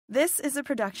This is a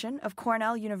production of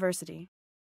Cornell University.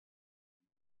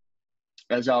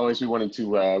 As always, we wanted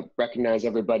to recognize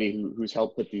everybody who's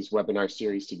helped put these webinar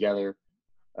series together.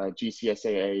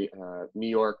 GCSAA New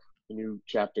York, the new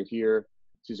chapter here.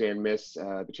 Suzanne Miss,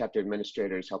 the chapter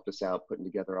administrators, helped us out putting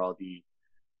together all the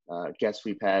guests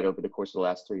we've had over the course of the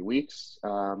last 3 weeks.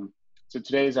 So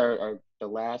today is the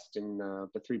last in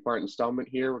the three-part installment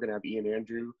here. We're going to have Ian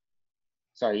Andrew.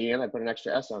 Sorry, Ian, I put an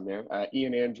extra S on there.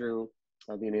 Ian Andrew,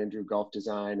 Golf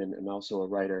Design, and also a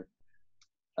writer,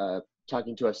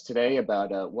 talking to us today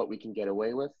about what we can get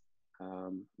away with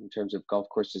in terms of golf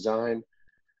course design.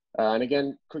 And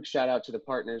again, quick shout out to the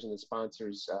partners and the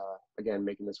sponsors, again,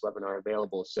 making this webinar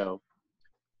available. So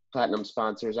platinum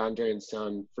sponsors, Andre and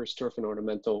Son, First Turf and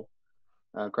Ornamental,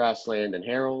 Grassland and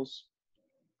Harrell's.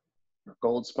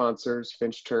 Gold sponsors,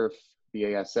 Finch Turf,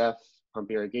 BASF,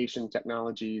 Pump Irrigation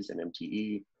Technologies, and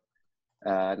MTE.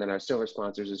 And then our silver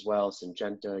sponsors as well,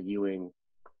 Syngenta, Ewing,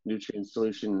 Nutrient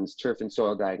Solutions, Turf and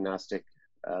Soil Diagnostic,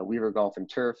 Weaver Golf and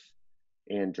Turf,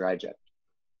 and DryJet.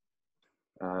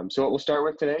 So what we'll start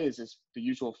with today is the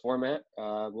usual format.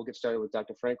 We'll get started with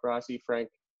Dr. Frank Rossi. Frank,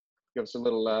 give us a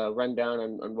little rundown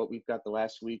on what we've got the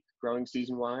last week growing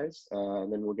season-wise,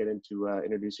 and then we'll get into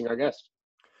introducing our guest.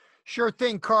 Sure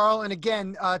thing, Carl. And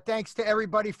again, thanks to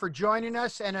everybody for joining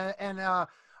us. And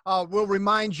we'll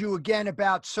remind you again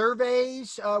about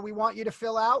surveys we want you to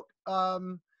fill out.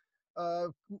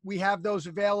 We have those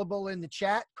available in the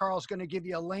chat. Carl's going to give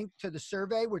you a link to the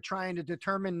survey. We're trying to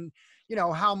determine,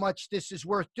 how much this is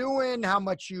worth doing, how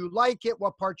much you like it,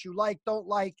 what parts you like, don't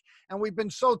like. And we've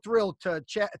been so thrilled to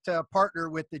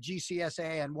partner with the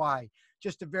GCSANY.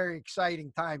 Just a very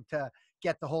exciting time to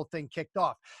get the whole thing kicked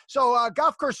off. So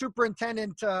golf course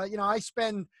superintendent, I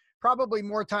spend probably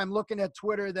more time looking at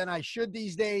Twitter than I should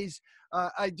these days.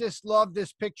 I just love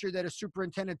this picture that a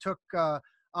superintendent took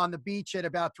on the beach at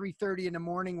about 3:30 in the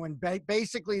morning when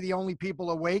basically the only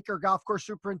people awake are golf course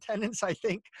superintendents, I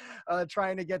think,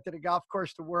 trying to get to the golf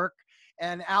course to work.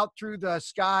 And out through the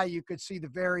sky, you could see the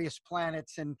various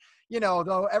planets. And,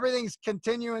 though everything's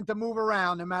continuing to move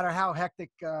around, no matter how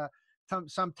hectic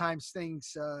sometimes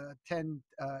things tend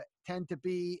to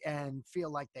be and feel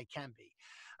like they can be.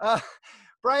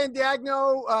 Brian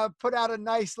Diagno put out a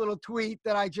nice little tweet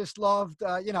that I just loved.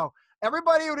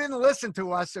 Everybody who didn't listen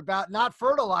to us about not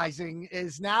fertilizing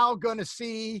is now going to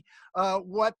see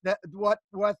what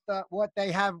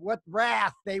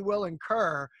wrath they will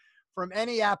incur from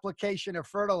any application of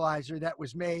fertilizer that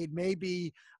was made,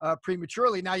 maybe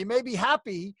prematurely. Now, you may be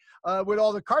happy with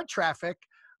all the cart traffic,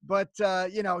 but,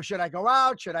 should I go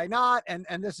out? Should I not?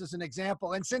 And this is an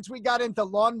example. And since we got into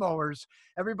lawnmowers,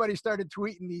 everybody started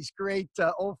tweeting these great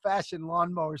old-fashioned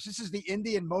lawnmowers. This is the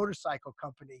Indian Motorcycle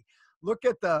Company. Look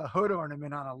at the hood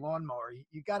ornament on a lawnmower.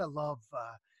 You gotta love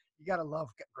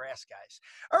grass guys.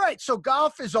 All right, so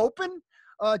golf is open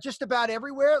just about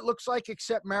everywhere, it looks like,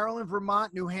 except Maryland,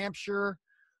 Vermont, New Hampshire,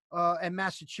 and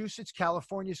Massachusetts.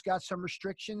 California's got some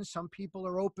restrictions. Some people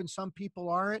are open, some people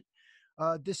aren't.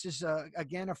 This is,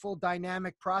 again, a full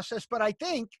dynamic process. But I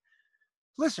think,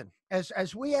 listen,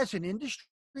 as we as an industry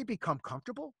become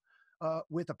comfortable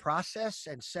with a process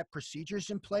and set procedures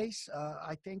in place,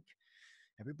 I think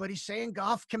everybody's saying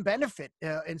golf can benefit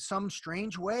in some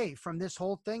strange way from this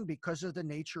whole thing because of the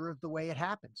nature of the way it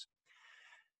happens.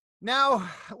 Now,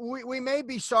 we may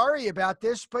be sorry about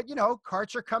this, but,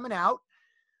 carts are coming out.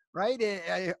 Right?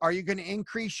 Are you going to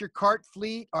increase your cart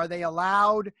fleet? Are they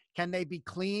allowed? Can they be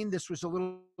cleaned? This was a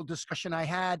little discussion I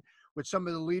had with some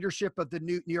of the leadership of the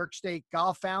New York State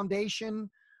Golf Foundation,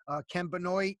 Ken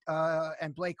Benoit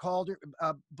and Blake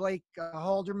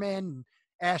Halderman.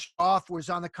 Ash Goff was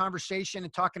on the conversation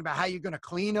and talking about how you're going to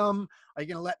clean them. Are you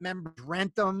going to let members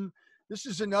rent them? This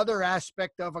is another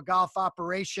aspect of a golf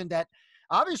operation that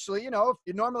obviously, if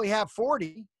you normally have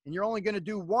 40 and you're only going to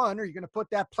do one, or you're going to put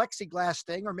that plexiglass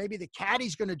thing, or maybe the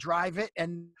caddy's going to drive it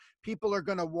and people are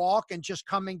going to walk and just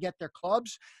come and get their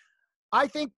clubs. I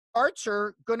think arts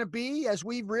are going to be, as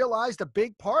we've realized, a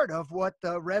big part of what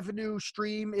the revenue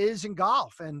stream is in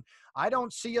golf. And I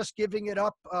don't see us giving it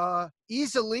up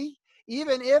easily,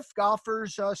 even if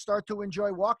golfers start to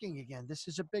enjoy walking again. This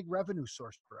is a big revenue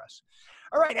source for us.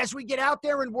 All right, as we get out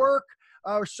there and work,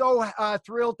 we're so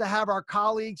thrilled to have our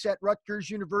colleagues at Rutgers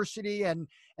University and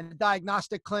the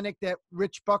diagnostic clinic that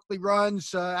Rich Buckley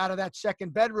runs out of that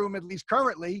second bedroom, at least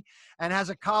currently, and has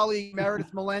a colleague,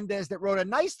 Meredith Melendez, that wrote a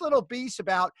nice little piece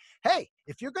about, hey,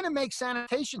 if you're going to make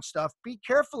sanitation stuff, be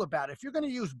careful about it. If you're going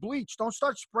to use bleach, don't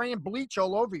start spraying bleach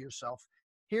all over yourself.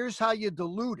 Here's how you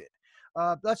dilute it.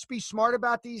 Let's be smart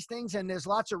about these things, and there's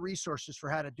lots of resources for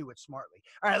how to do it smartly.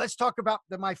 All right, let's talk about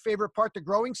my favorite part, the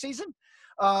growing season.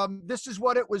 This is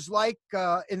what it was like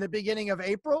in the beginning of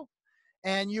April,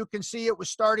 and you can see it was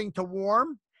starting to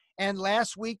warm. And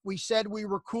last week we said we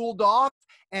were cooled off,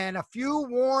 and a few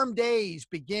warm days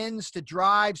begins to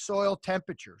drive soil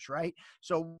temperatures, right?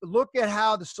 So look at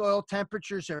how the soil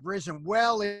temperatures have risen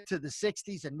well into the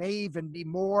 60s and may even be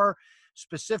more,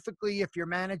 specifically if you're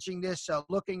managing this,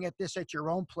 looking at this at your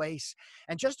own place.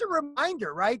 And just a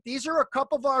reminder, right? These are a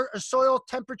couple of our soil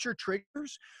temperature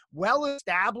triggers,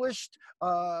 well-established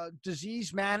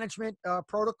disease management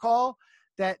protocol.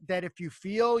 That if you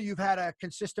feel you've had a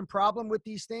consistent problem with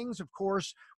these things, of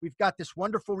course, we've got this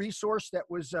wonderful resource that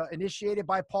was initiated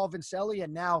by Paul Vincelli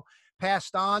and now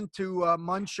passed on to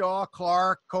Munshaw,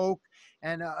 Clark, Koch,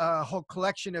 and a whole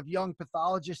collection of young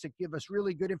pathologists that give us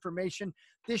really good information.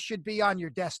 This should be on your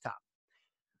desktop.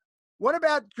 What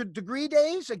about degree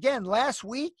days? Again, last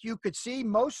week, you could see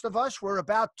most of us were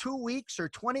about 2 weeks or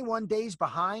 21 days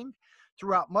behind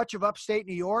throughout much of upstate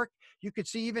New York. You could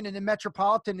see even in the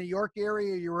metropolitan New York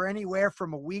area, you were anywhere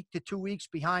from a week to 2 weeks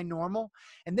behind normal.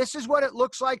 And this is what it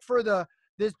looks like for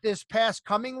this past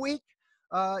coming week.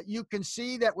 You can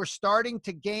see that we're starting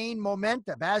to gain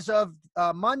momentum. As of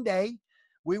Monday,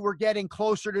 we were getting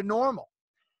closer to normal.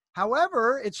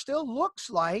 However, it still looks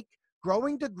like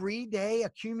growing degree day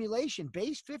accumulation,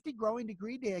 base 50 growing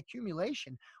degree day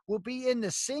accumulation will be in the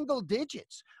single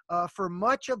digits for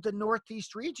much of the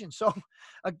Northeast region. So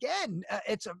again,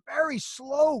 it's a very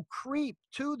slow creep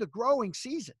to the growing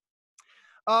season.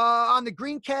 On the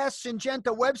Greencast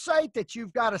Syngenta website that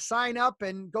you've got to sign up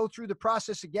and go through the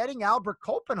process of getting, Albert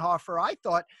Kopenhofer, I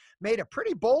thought, made a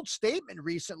pretty bold statement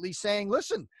recently saying,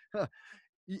 listen,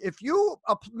 if you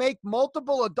make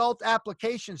multiple adult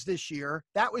applications this year,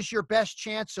 that was your best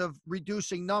chance of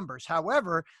reducing numbers.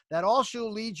 However, that also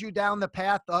leads you down the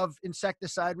path of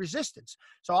insecticide resistance.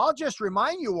 So I'll just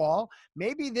remind you all,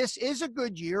 maybe this is a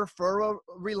good year for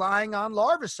relying on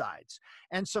larvicides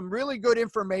and some really good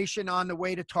information on the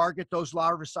way to target those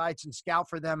larvicides and scout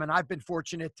for them. And I've been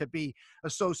fortunate to be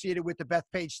associated with the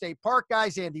Bethpage State Park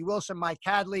guys, Andy Wilson, Mike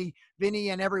Hadley, Vinny,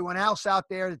 and everyone else out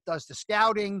there that does the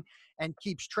scouting and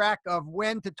keeps track of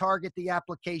when to target the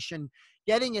application,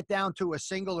 getting it down to a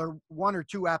single or 1 or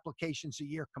 2 applications a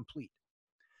year complete.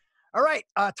 All right,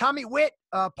 Tommy Witt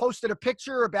posted a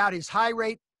picture about his high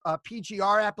rate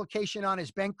PGR application on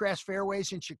his bentgrass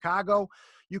fairways in Chicago.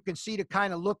 You can see the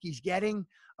kind of look he's getting.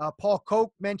 Paul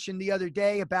Koch mentioned the other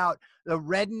day about the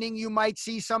reddening you might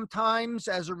see sometimes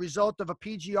as a result of a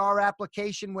PGR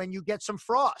application when you get some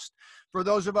frost. For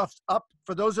those of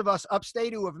us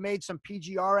upstate who have made some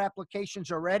PGR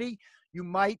applications already, you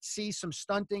might see some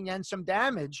stunting and some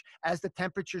damage as the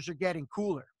temperatures are getting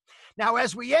cooler. Now,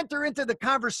 as we enter into the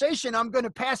conversation, I'm going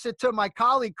to pass it to my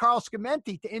colleague, Carl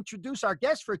Scamenti, to introduce our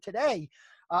guest for today.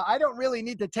 I don't really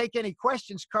need to take any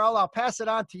questions, Carl. I'll pass it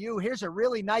on to you. Here's a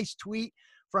really nice tweet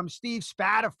from Steve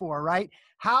Spatafor, right?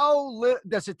 How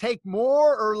does it take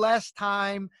more or less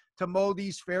time to mow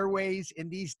these fairways in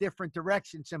these different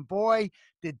directions? And boy,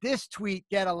 did this tweet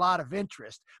get a lot of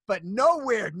interest, but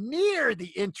nowhere near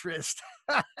the interest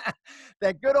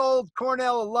that good old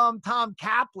Cornell alum Tom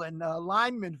Kaplan,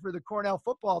 lineman for the Cornell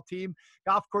football team,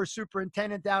 golf course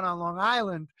superintendent down on Long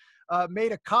Island,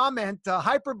 made a comment,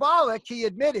 hyperbolic, he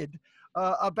admitted,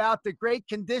 about the great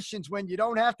conditions when you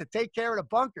don't have to take care of the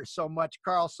bunker so much,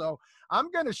 Carl. So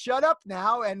I'm going to shut up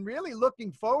now and really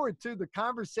looking forward to the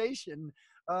conversation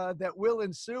that will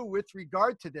ensue with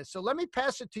regard to this. So let me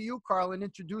pass it to you, Carl, and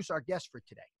introduce our guest for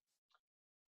today.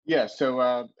 Yeah,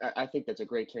 so I think that's a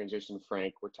great transition,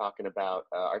 Frank. We're talking about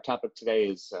our topic today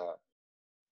is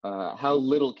how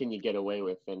little can you get away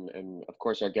with? And of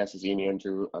course, our guest is Ian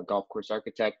Andrew, a golf course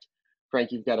architect.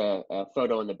 Frank, you've got a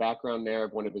photo in the background there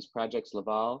of one of his projects,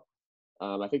 Laval.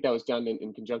 I think that was done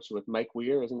in conjunction with Mike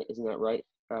Weir, isn't that right,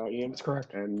 Ian? That's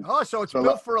correct. And so it's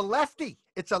built for a lefty.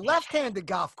 It's a left-handed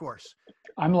golf course.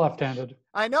 I'm left-handed.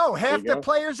 I know. Half the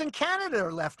players in Canada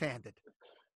are left-handed.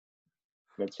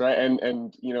 That's right.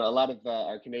 And you know, a lot of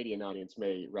our Canadian audience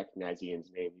may recognize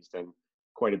Ian's name. He's done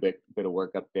quite a bit of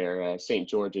work up there. St.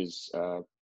 George's,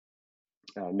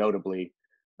 notably.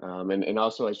 And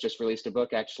also has just released a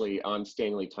book actually on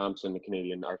Stanley Thompson, the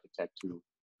Canadian architect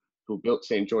who built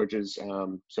St. George's.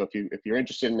 So if you're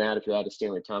interested in that, if you're at a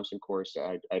Stanley Thompson course,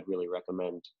 I'd really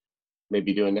recommend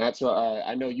maybe doing that. So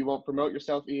I know you won't promote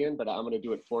yourself, Ian, but I'm going to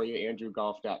do it for you.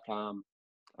 AndrewGolf.com.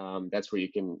 That's where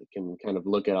you can kind of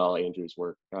look at all Ian's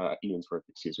work,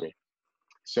 excuse me.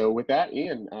 So with that,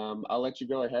 Ian, I'll let you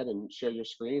go ahead and share your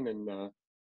screen, and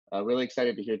really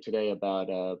excited to hear today about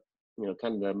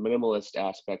kind of the minimalist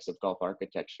aspects of golf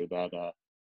architecture that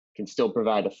can still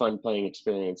provide a fun playing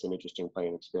experience and interesting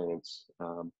playing experience.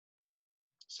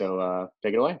 So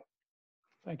take it away.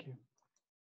 Thank you.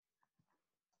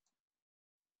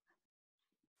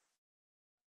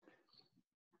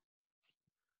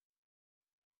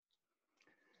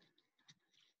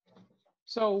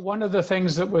 So one of the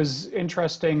things that was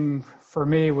interesting for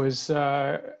me was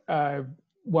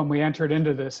when we entered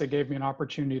into this, it gave me an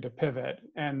opportunity to pivot.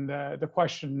 And the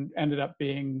question ended up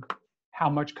being, how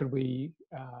much could we,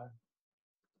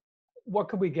 what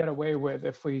could we get away with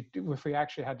if we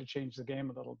actually had to change the game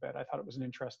a little bit? I thought it was an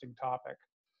interesting topic.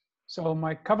 So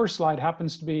my cover slide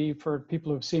happens to be, for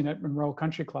people who've seen it, Monroe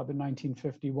Country Club in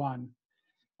 1951.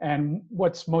 And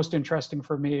what's most interesting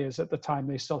for me is at the time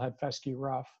they still had fescue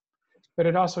rough. But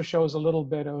it also shows a little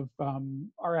bit of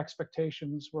our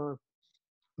expectations were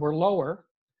lower.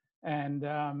 And,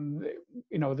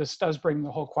 this does bring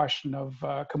the whole question of,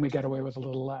 can we get away with a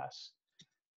little less?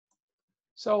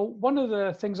 So one of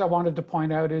the things I wanted to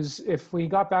point out is, if we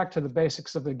got back to the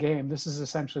basics of the game, this is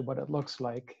essentially what it looks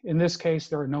like. In this case,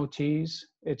 there are no tees.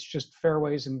 It's just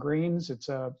fairways and greens. It's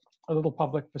a little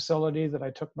public facility that I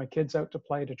took my kids out to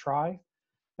play to try.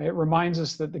 It reminds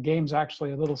us that the game's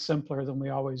actually a little simpler than we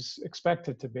always expect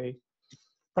it to be.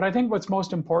 But I think what's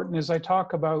most important is I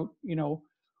talk about,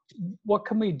 what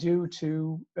can we do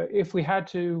to, if we had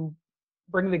to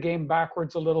bring the game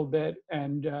backwards a little bit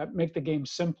and make the game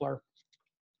simpler,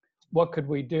 what could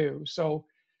we do? So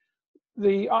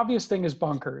the obvious thing is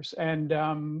bunkers. And,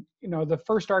 the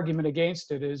first argument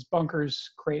against it is bunkers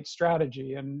create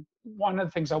strategy. And one of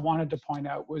the things I wanted to point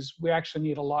out was we actually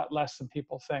need a lot less than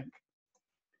people think.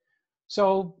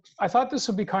 So I thought this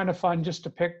would be kind of fun just to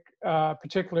pick a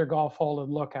particular golf hole and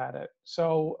look at it.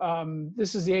 So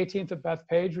this is the 18th at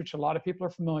Bethpage, which a lot of people are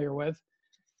familiar with.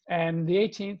 And the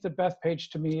 18th at Bethpage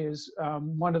to me is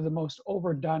one of the most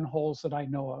overdone holes that I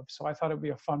know of. So I thought it'd be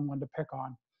a fun one to pick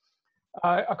on.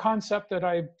 A concept that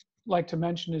I like to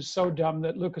mention is so dumb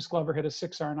that Lucas Glover hit a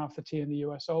 6-iron off the tee in the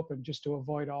US Open just to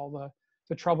avoid all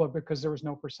the trouble because there was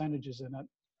no percentages in it.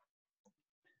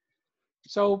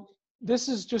 So this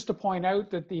is just to point out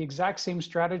that the exact same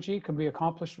strategy can be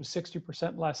accomplished with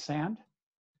 60% less sand.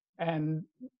 And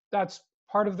that's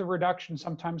part of the reduction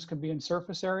sometimes can be in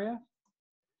surface area.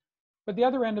 But the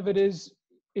other end of it is,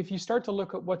 if you start to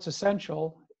look at what's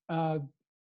essential,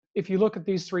 if you look at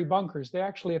these 3 bunkers, they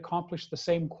actually accomplish the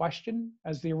same question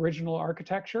as the original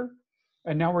architecture.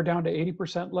 And now we're down to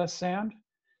 80% less sand.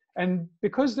 And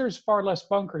because there's far less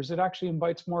bunkers, it actually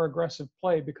invites more aggressive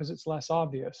play because it's less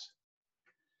obvious.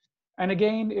 And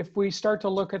again, if we start to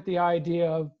look at the idea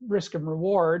of risk and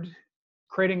reward,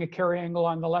 creating a carry angle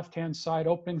on the left-hand side,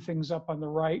 opening things up on the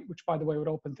right, which by the way would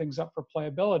open things up for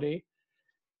playability,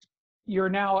 you're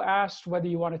now asked whether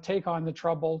you want to take on the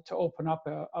trouble to open up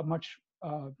a much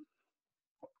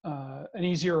an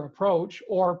easier approach,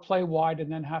 or play wide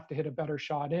and then have to hit a better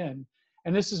shot in.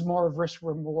 And this is more of risk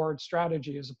reward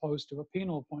strategy as opposed to a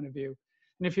penal point of view.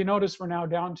 And if you notice, we're now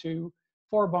down to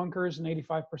 4 bunkers and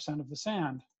 85% of the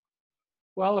sand.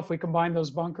 Well, if we combine those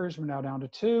bunkers, we're now down to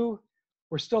 2.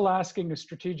 We're still asking a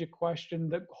strategic question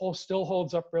that still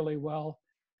holds up really well.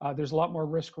 There's a lot more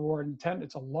risk reward intent.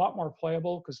 It's a lot more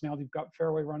playable because now you've got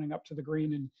fairway running up to the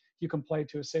green and you can play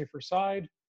to a safer side.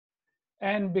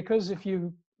 And because if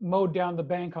you mowed down the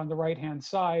bank on the right-hand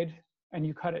side and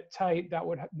you cut it tight, that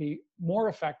would be more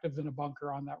effective than a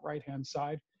bunker on that right-hand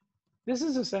side. This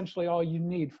is essentially all you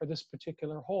need for this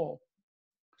particular hole.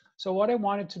 So what I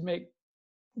wanted to make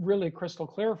really crystal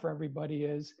clear for everybody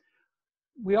is,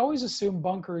 we always assume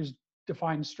bunkers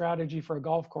define strategy for a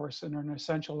golf course and are an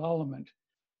essential element.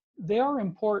 They are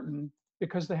important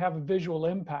because they have a visual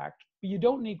impact, but you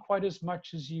don't need quite as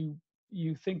much as you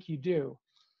think you do.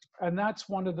 And that's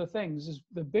one of the things, is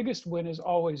the biggest win is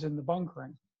always in the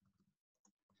bunkering.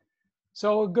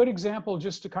 So a good example,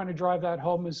 just to kind of drive that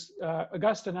home, is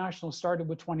Augusta National started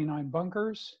with 29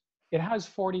 bunkers. It has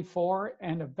 44,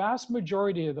 and a vast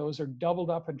majority of those are doubled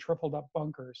up and tripled up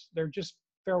bunkers. They're just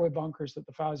fairway bunkers that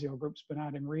the Fazio Group's been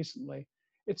adding recently.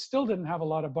 It still didn't have a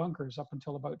lot of bunkers up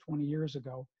until about 20 years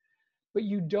ago. But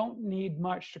you don't need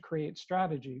much to create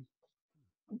strategy.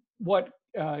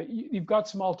 You've got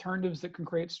some alternatives that can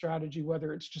create strategy,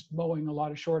 whether it's just mowing a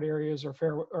lot of short areas or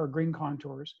fairway or green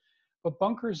contours. But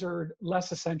bunkers are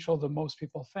less essential than most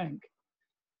people think.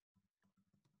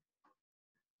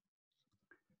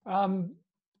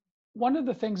 One of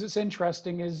the things that's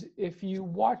interesting is, if you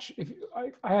watch,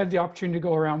 I had the opportunity to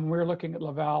go around when we were looking at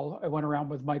Laval. I went around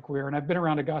with Mike Weir, and I've been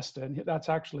around Augusta, and that's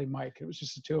actually Mike. It was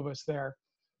just the 2 of us there.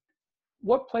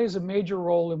 What plays a major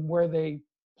role in where they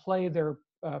play their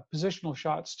positional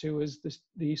shots to is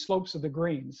the slopes of the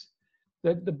greens.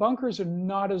 The bunkers are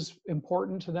not as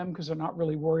important to them because they're not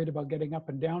really worried about getting up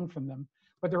and down from them,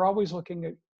 but they're always looking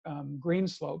at green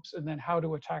slopes and then how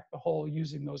to attack the hole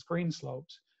using those green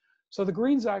slopes. So the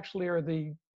greens actually are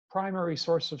the primary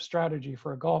source of strategy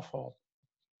for a golf hole.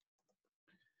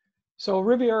 So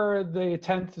Riviera the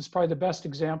 10th is probably the best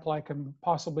example I can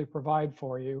possibly provide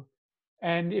for you.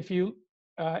 And if you,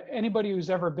 anybody who's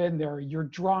ever been there, you're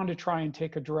drawn to try and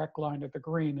take a direct line at the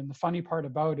green. And the funny part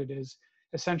about it is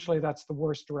essentially that's the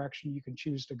worst direction you can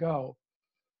choose to go.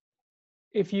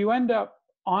 If you end up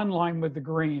on line with the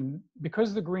green,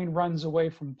 because the green runs away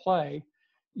from play,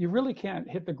 you really can't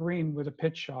hit the green with a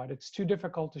pitch shot. It's too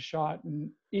difficult to shot, and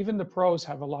even the pros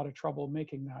have a lot of trouble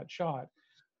making that shot.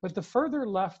 But the further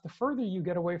left, the further you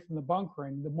get away from the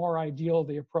bunkering, the more ideal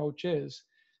the approach is.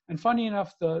 And funny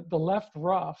enough, the left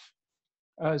rough,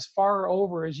 as far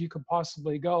over as you could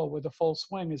possibly go with a full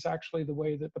swing, is actually the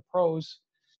way that the pros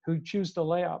who choose to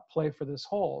lay up play for this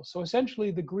hole. So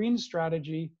essentially the green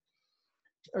strategy,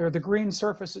 or the green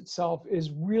surface itself,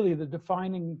 is really the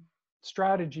defining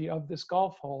strategy of this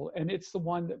golf hole. And it's the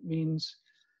one that means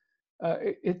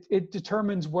it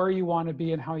determines where you want to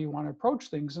be and how you want to approach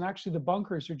things. And actually the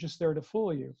bunkers are just there to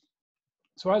fool you.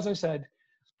 So as I said,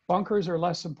 bunkers are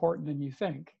less important than you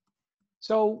think.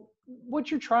 So what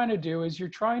you're trying to do is you're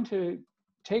trying to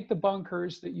take the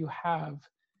bunkers that you have,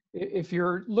 if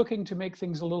you're looking to make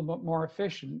things a little bit more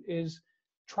efficient, is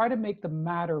try to make them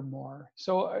matter more.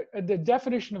 So the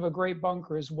definition of a great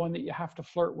bunker is one that you have to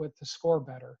flirt with to score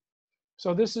better.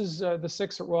 So this is the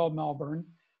 6 at Royal Melbourne.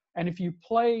 And if you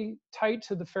play tight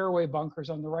to the fairway bunkers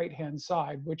on the right-hand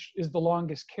side, which is the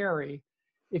longest carry,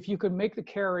 if you can make the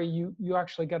carry, you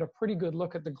actually get a pretty good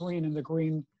look at the green, and the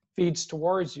green feeds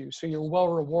towards you. So you're well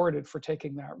rewarded for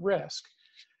taking that risk.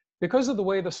 Because of the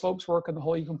way the slopes work in the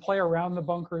hole, you can play around the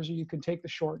bunkers or you can take the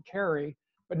short carry,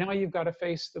 but now you've got to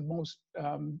face the most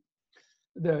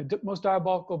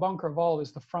diabolical bunker of all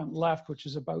is the front left, which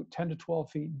is about 10 to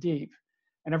 12 feet deep.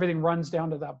 And everything runs down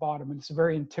to that bottom, and it's a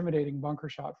very intimidating bunker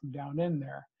shot from down in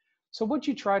there. So what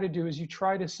you try to do is you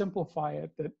try to simplify it,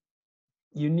 that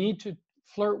you need to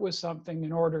flirt with something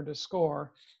in order to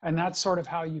score, and that's sort of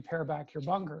how you pare back your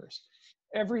bunkers.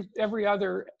 Every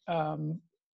other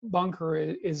bunker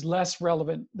is less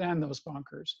relevant than those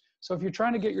bunkers. So if you're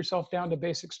trying to get yourself down to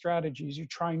basic strategies, you're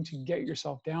trying to get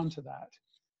yourself down to that.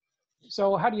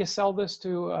 So how do you sell this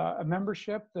to a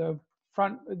membership? The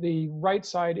right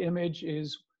side image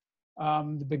is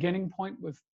the beginning point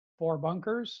with 4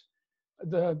 bunkers.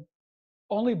 The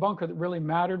only bunker that really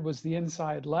mattered was the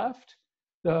inside left.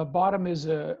 The bottom is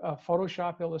a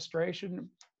Photoshop illustration.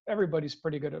 Everybody's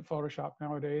pretty good at Photoshop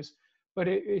nowadays, but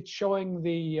it's showing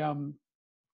the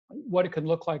what it can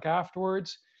look like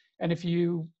afterwards. And if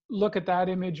you look at that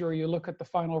image or you look at the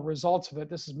final results of it,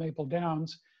 this is Maple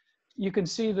Downs, you can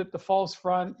see that the false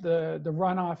front, the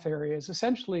runoff areas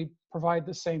essentially provide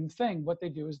the same thing. What they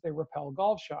do is they repel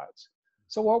golf shots.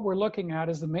 So what we're looking at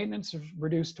is the maintenance is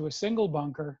reduced to a single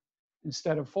bunker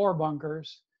instead of 4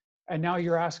 bunkers. And now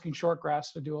you're asking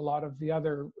Shortgrass to do a lot of the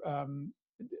other,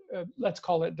 let's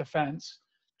call it defense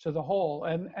to the hole.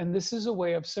 And this is a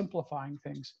way of simplifying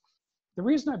things. The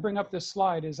reason I bring up this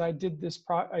slide is I did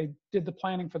the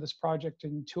planning for this project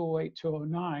in 2008,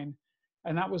 2009.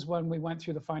 And that was when we went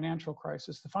through the financial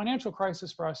crisis. The financial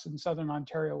crisis for us in Southern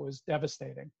Ontario was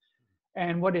devastating.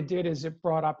 And what it did is it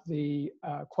brought up the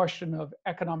question of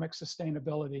economic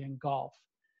sustainability in golf.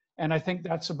 And I think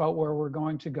that's about where we're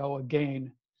going to go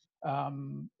again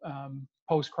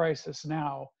post-crisis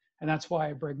now. And that's why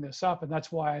I bring this up. And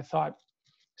that's why I thought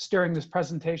steering this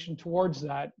presentation towards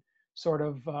that sort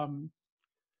of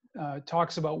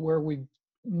talks about where we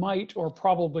might or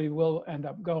probably will end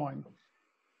up going.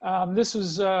 This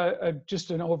was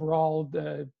just an overall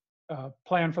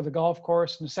plan for the golf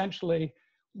course. And essentially,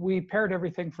 we pared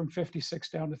everything from 56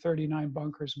 down to 39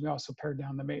 bunkers. And we also pared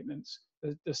down the maintenance,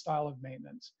 the style of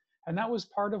maintenance. And that was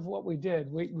part of what we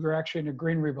did. We were actually in a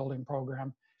green rebuilding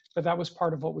program, but that was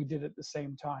part of what we did at the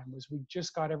same time, was we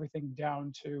just got everything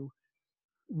down to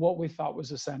what we thought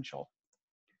was essential.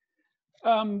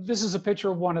 This is a picture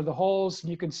of one of the holes.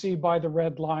 You can see by the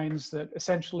red lines that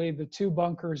essentially the 2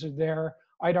 bunkers are there.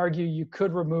 I'd argue you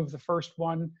could remove the first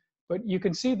one, but you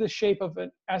can see the shape of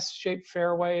an S-shaped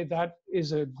fairway. That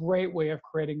is a great way of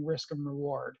creating risk and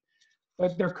reward.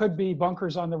 But there could be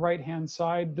bunkers on the right-hand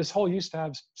side. This hole used to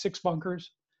have 6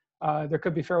 bunkers. There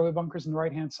could be fairway bunkers on the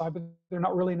right-hand side, but they're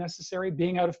not really necessary.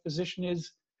 Being out of position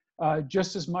is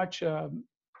just as much a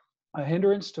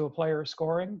hindrance to a player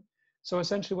scoring. So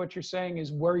essentially what you're saying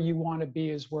is where you want to be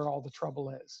is where all the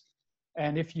trouble is.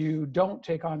 And if you don't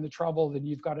take on the trouble, then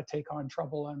you've got to take on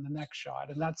trouble on the next shot.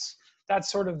 And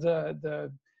that's sort of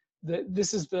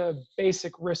this is the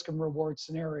basic risk and reward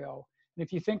scenario. And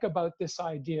if you think about this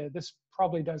idea, this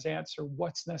probably does answer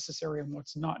what's necessary and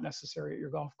what's not necessary at your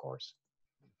golf course.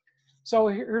 So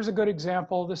here's a good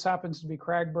example. This happens to be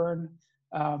Cragburn.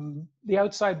 The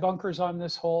outside bunkers on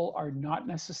this hole are not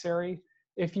necessary.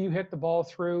 If you hit the ball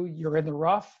through, you're in the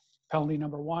rough, penalty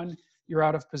number 1. You're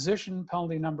out of position,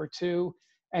 penalty number 2.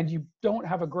 And you don't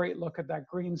have a great look at that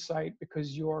green site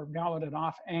because you're now at an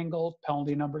off angle,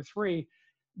 penalty number 3.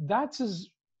 That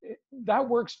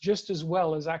works just as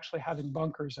well as actually having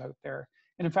bunkers out there.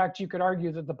 And in fact, you could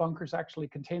argue that the bunkers actually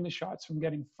contain the shots from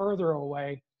getting further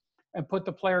away and put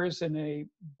the players in a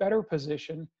better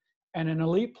position. And an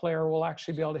elite player will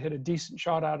actually be able to hit a decent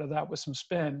shot out of that with some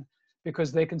spin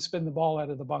because they can spin the ball out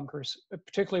of the bunkers,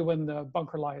 particularly when the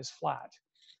bunker lie is flat.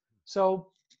 So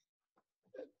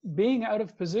being out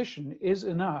of position is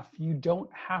enough. You don't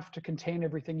have to contain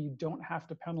everything. You don't have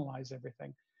to penalize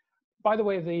everything. By the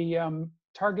way, the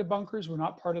target bunkers were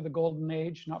not part of the golden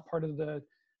age, not part of the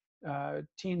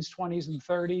teens, 20s, and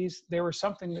 30s. They were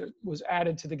something that was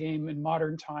added to the game in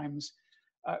modern times,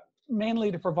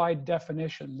 mainly to provide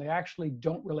definition. They actually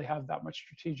don't really have that much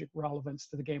strategic relevance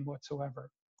to the game whatsoever.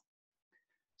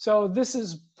 So this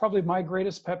is probably my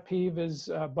greatest pet peeve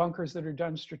is bunkers that are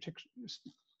done strategic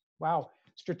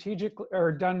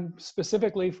or done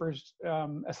specifically for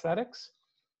aesthetics.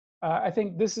 I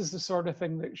think this is the sort of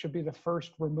thing that should be the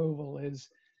first removal is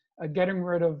getting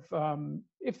rid of,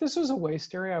 if this was a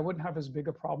waste area, I wouldn't have as big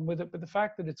a problem with it, but the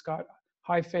fact that it's got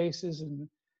high faces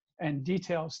and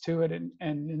details to it, and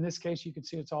in this case, you can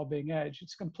see it's all being edged,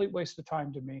 it's a complete waste of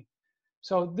time to me.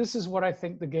 So this is what I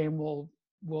think the game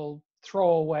will throw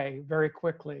away very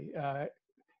quickly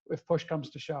if push comes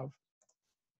to shove.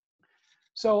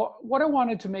 So what I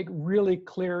wanted to make really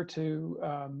clear to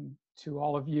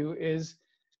all of you is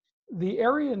the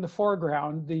area in the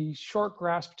foreground, the short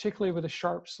grass, particularly with a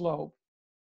sharp slope,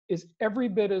 is every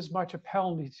bit as much a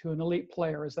penalty to an elite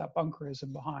player as that bunker is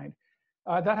in behind.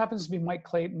 That happens to be Mike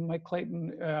Clayton. Mike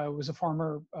Clayton was a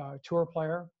former tour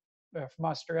player from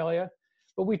Australia.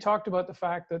 But we talked about the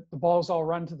fact that the balls all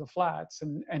run to the flats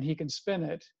and he can spin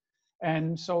it.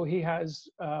 And so he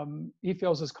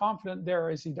feels as confident there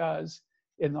as he does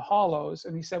in the hollows.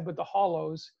 And he said with the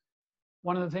hollows,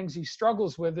 one of the things he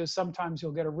struggles with is sometimes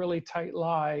you'll get a really tight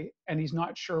lie and he's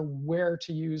not sure where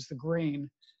to use the green.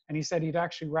 And he said he'd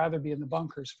actually rather be in the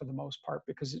bunkers for the most part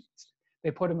because they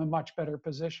put him in much better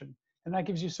position. And that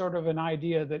gives you sort of an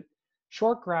idea that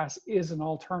short grass is an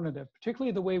alternative,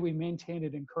 particularly the way we maintain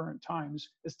it in current times,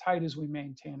 as tight as we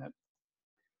maintain it.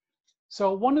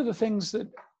 So one of the things that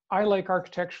I like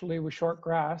architecturally with short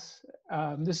grass,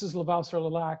 this is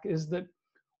Laval-sur-le-Lac, is that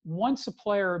once a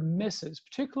player misses,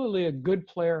 particularly a good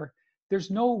player, there's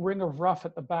no ring of rough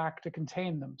at the back to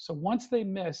contain them. So once they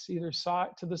miss, either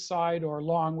side to the side or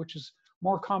long, which is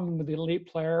more common with the elite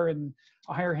player, and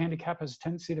a higher handicap has a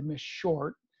tendency to miss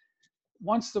short.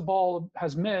 Once the ball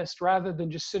has missed, rather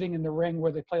than just sitting in the ring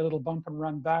where they play a little bump and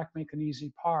run back, make an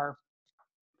easy par,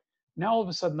 now all of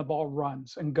a sudden the ball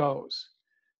runs and goes.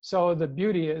 So the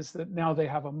beauty is that now they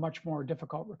have a much more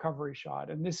difficult recovery shot.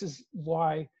 And this is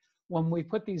why when we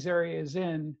put these areas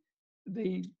in,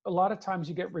 a lot of times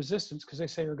you get resistance because they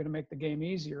say you're going to make the game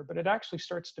easier, but it actually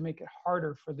starts to make it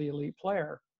harder for the elite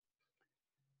player.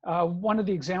 One of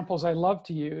the examples I love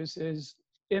to use is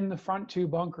in the front two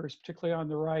bunkers, particularly on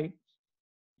the right,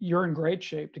 you're in great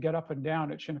shape to get up and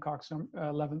down at Shinnecock's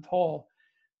 11th hole.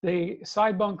 The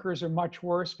side bunkers are much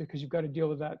worse because you've got to deal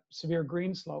with that severe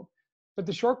green slope. But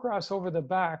the short grass over the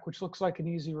back, which looks like an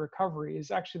easy recovery,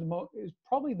 is actually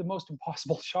probably the most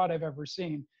impossible shot I've ever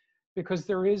seen, because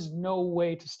there is no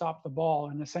way to stop the ball,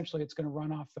 and essentially it's going to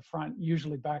run off the front,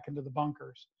 usually back into the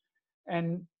bunkers.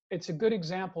 And it's a good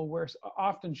example where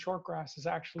often short grass is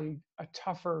actually a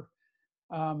tougher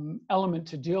element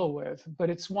to deal with, but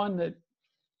it's one that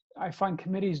I find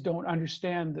committees don't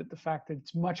understand, that the fact that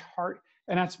it's much hard,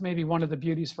 and that's maybe one of the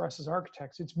beauties for us as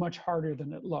architects, it's much harder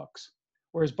than it looks.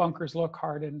 Whereas bunkers look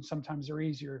hard and sometimes they're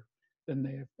easier than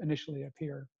they initially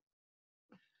appear.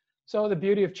 So the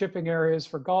beauty of chipping areas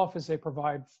for golf is they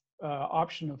provide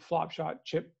option of flop shot,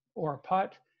 chip, or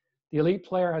putt. The elite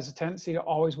player has a tendency to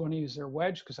always want to use their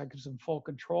wedge because that gives them full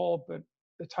control, but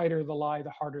the tighter the lie,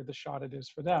 the harder the shot it is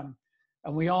for them.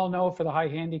 And we all know for the high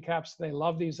handicaps, they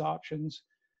love these options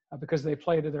because they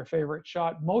play to their favorite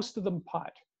shot. Most of them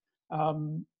putt.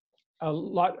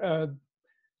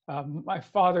 My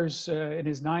father's in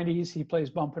his 90s, he plays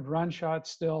bump and run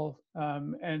shots still,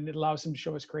 and it allows him to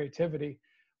show his creativity.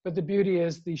 But the beauty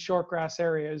is the short grass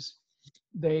areas,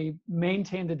 They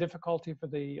maintain the difficulty for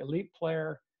the elite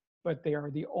player, but they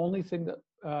are the only thing that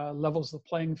levels the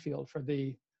playing field for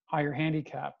the higher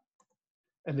handicap.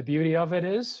 And the beauty of it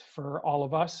is, for all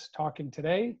of us talking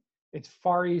today, it's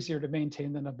far easier to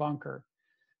maintain than a bunker.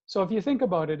 So if you think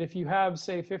about it, if you have,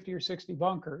 say, 50 or 60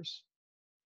 bunkers,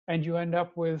 and you end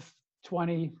up with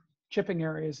 20 chipping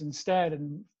areas instead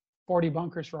and 40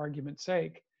 bunkers for argument's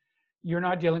sake, you're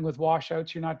not dealing with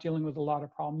washouts, you're not dealing with a lot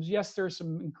of problems. Yes, there's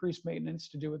some increased maintenance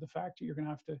to do with the fact that you're gonna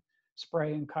have to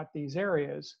spray and cut these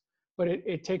areas, but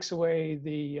it takes away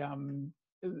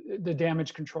the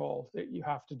damage control that you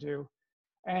have to do.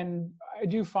 And I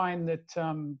do find that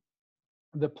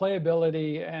the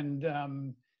playability and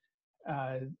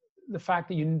the fact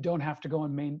that you don't have to go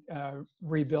and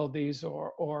rebuild these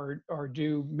or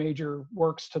do major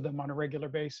works to them on a regular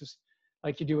basis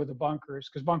like you do with the bunkers,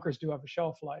 because bunkers do have a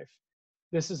shelf life.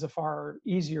 This is a far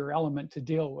easier element to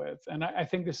deal with. And I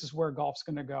think this is where golf's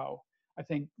going to go. I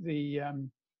think the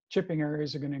chipping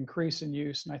areas are going to increase in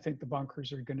use, and I think the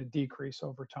bunkers are going to decrease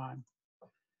over time.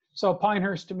 So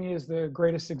Pinehurst to me is the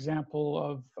greatest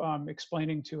example of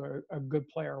explaining to a good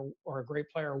player or a great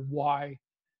player why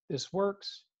this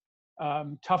works.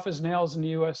 Tough as nails in the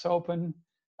US Open,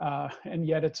 and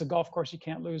yet it's a golf course you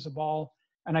can't lose a ball.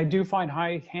 And I do find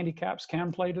high handicaps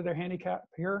can play to their handicap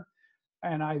here.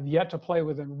 And I've yet to play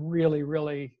with a really,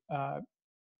 really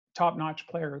top-notch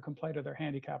player who can play to their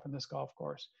handicap in this golf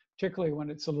course, particularly when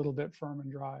it's a little bit firm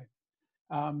and dry.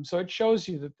 So it shows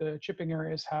you that the chipping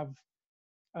areas have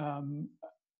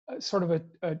sort of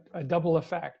a double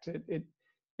effect.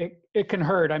 It can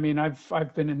hurt. I mean,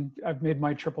 I've made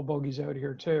my triple bogeys out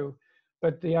here too.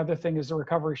 But the other thing is the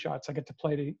recovery shots. I get to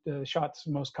play the shots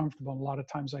most comfortable. And a lot of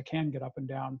times I can get up and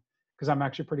down because I'm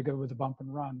actually pretty good with the bump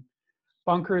and run.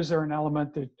 Bunkers are an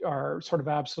element that are sort of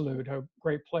absolute. A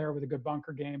great player with a good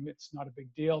bunker game, it's not a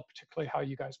big deal, particularly how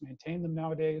you guys maintain them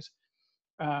nowadays.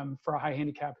 For a high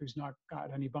handicap who's not got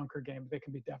any bunker game, they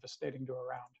can be devastating to a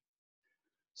round.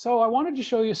 So I wanted to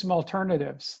show you some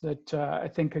alternatives that I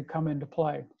think could come into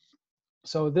play.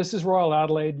 So this is Royal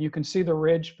Adelaide. You can see the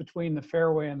ridge between the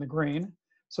fairway and the green.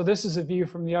 So this is a view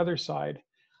from the other side.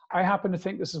 I happen to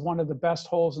think this is one of the best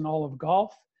holes in all of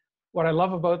golf. What I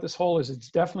love about this hole is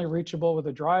it's definitely reachable with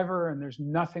a driver, and there's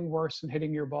nothing worse than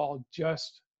hitting your ball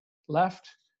just left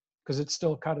because it's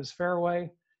still cut as fairway.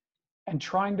 And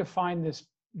trying to find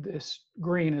this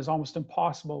green is almost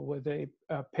impossible with a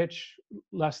pitch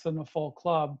less than a full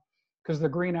club because the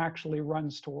green actually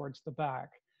runs towards the back.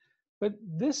 But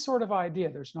this sort of idea,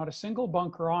 there's not a single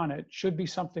bunker on it, should be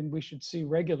something we should see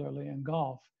regularly in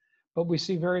golf. But we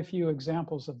see very few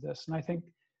examples of this. And I think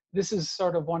this is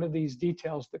sort of one of these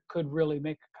details that could really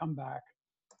make a comeback.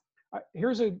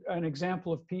 Here's an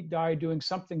example of Pete Dye doing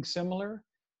something similar.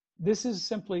 This is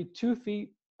simply 2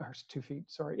 feet, or 2 feet,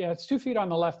 sorry. Yeah, it's 2 feet on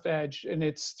the left edge, and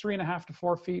it's 3.5 to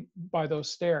 4 feet by those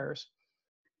stairs.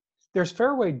 There's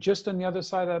fairway just on the other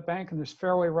side of that bank, and there's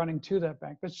fairway running to that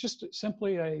bank. That's just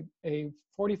simply a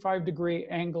 45-degree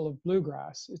angle of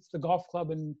bluegrass. It's the golf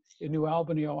club in New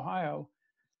Albany, Ohio.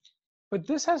 But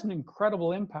this has an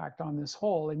incredible impact on this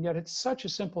hole, and yet it's such a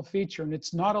simple feature, and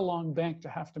it's not a long bank to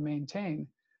have to maintain.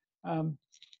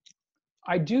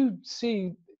 I do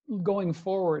see going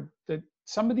forward that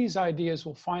some of these ideas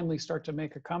will finally start to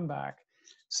make a comeback.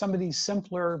 Some of these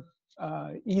simpler,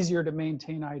 easier to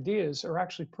maintain ideas are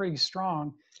actually pretty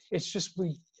strong. It's just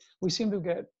we seem to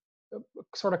get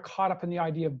sort of caught up in the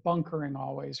idea of bunkering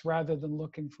always, rather than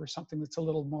looking for something that's a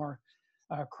little more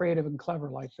creative and clever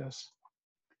like this.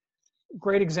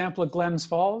 Great example of Glens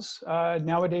Falls.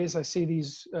 Nowadays, I see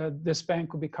this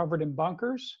bank will be covered in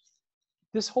bunkers.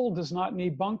 This hole does not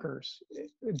need bunkers.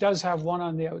 It does have one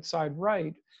on the outside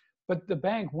right, but the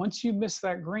bank, once you miss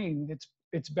that green,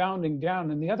 it's bounding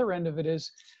down. And the other end of it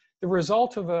is the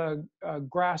result of a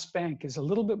grass bank is a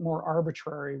little bit more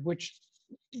arbitrary, which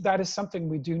that is something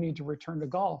we do need to return to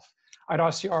golf. I'd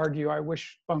also argue I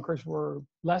wish bunkers were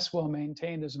less well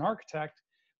maintained as an architect,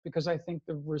 because I think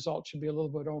the result should be a little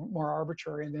bit more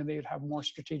arbitrary, and then they'd have more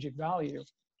strategic value.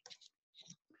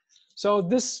 So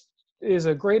this is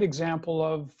a great example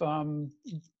of,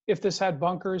 if this had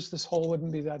bunkers, this hole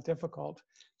wouldn't be that difficult.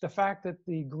 The fact that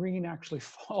the green actually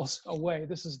falls away,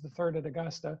 this is the third at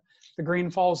Augusta, the green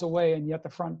falls away and yet the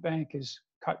front bank is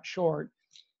cut short,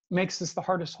 makes this the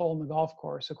hardest hole in the golf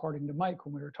course, according to Mike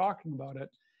when we were talking about it.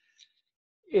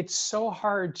 It's so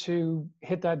hard to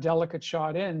hit that delicate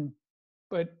shot in,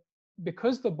 but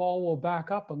because the ball will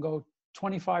back up and go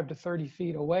 25 to 30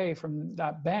 feet away from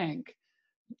that bank,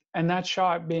 and that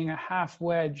shot being a half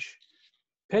wedge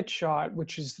pitch shot,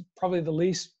 which is probably the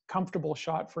least comfortable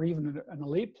shot for even an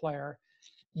elite player,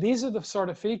 these are the sort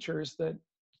of features that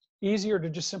easier to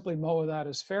just simply mow that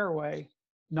as fairway,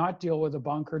 not deal with a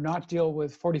bunker, not deal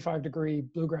with 45-degree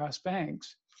bluegrass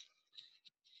banks.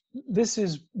 This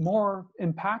is more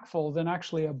impactful than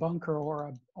actually a bunker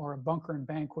or a bunker and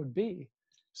bank would be.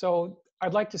 So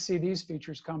I'd like to see these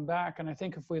features come back. And I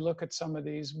think if we look at some of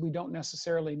these, we don't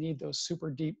necessarily need those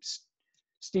super deep,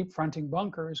 steep fronting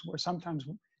bunkers, where sometimes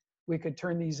we could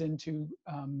turn these into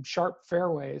sharp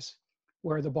fairways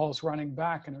where the ball's running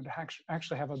back, and it would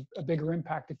actually have a bigger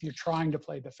impact if you're trying to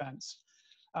play defense.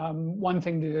 One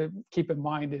thing to keep in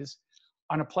mind is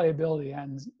on a playability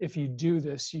end, if you do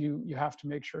this, you have to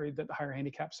make sure that the higher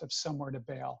handicaps have somewhere to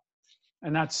bail.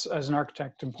 And that's, as an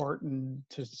architect, important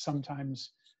to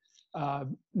sometimes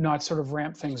not sort of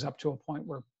ramp things up to a point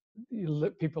where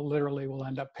people literally will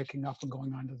end up picking up and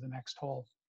going on to the next hole.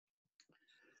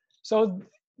 So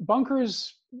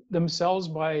bunkers themselves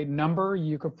by number,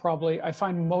 you could probably, I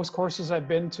find most courses I've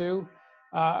been to,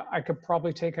 I could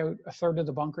probably take out a third of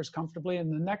the bunkers comfortably.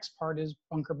 And the next part is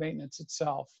bunker maintenance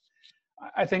itself.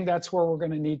 I think that's where we're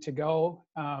going to need to go.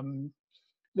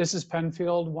 This is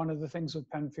Penfield. One of the things with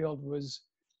Penfield was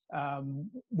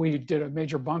we did a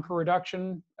major bunker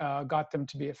reduction, got them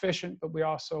to be efficient, but we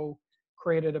also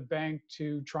created a bank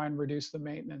to try and reduce the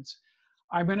maintenance.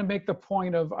 I'm going to make the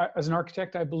point of, as an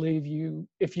architect, I believe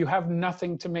if you have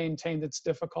nothing to maintain that's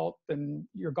difficult, then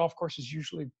your golf course is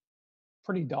usually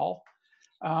pretty dull.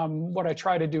 What I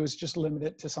try to do is just limit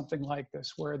it to something like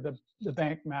this, where the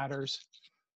bank matters,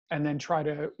 and then try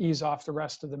to ease off the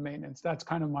rest of the maintenance. That's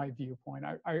kind of my viewpoint.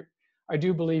 I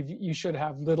do believe you should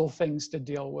have little things to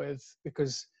deal with,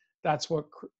 because that's what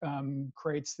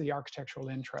creates the architectural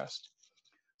interest.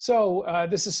 So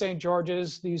this is St.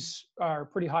 George's. These are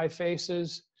pretty high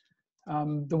faces.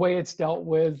 The way it's dealt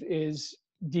with is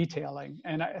detailing.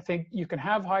 And I think you can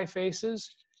have high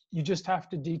faces, you just have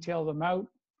to detail them out.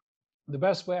 The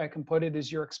best way I can put it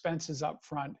is your expenses up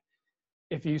front.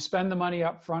 If you spend the money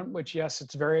up front, which yes,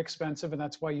 it's very expensive, and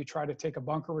that's why you try to take a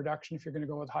bunker reduction if you're going to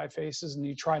go with high faces, and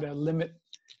you try to limit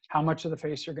how much of the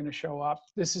face you're going to show up.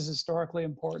 This is historically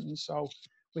important, so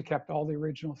we kept all the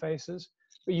original faces,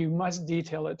 but you must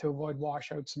detail it to avoid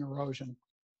washouts and erosion.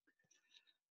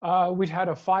 We'd had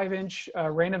a 5-inch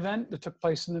rain event that took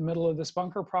place in the middle of this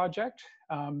bunker project.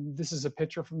 This is a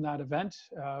picture from that event.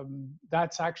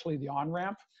 That's actually the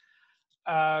on-ramp.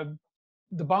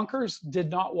 The bunkers did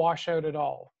not wash out at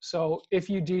all. So if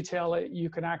you detail it, you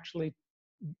can actually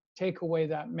take away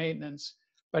that maintenance.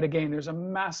 But again, there's a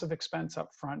massive expense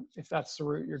up front if that's the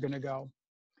route you're going to go.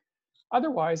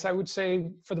 Otherwise, I would say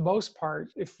for the most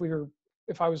part,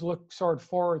 if I was sort of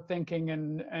forward thinking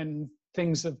and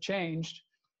things have changed,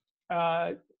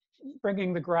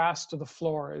 bringing the grass to the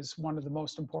floor is one of the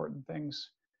most important things.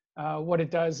 What it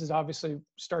does is obviously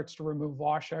starts to remove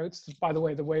washouts. By the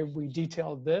way we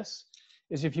detailed this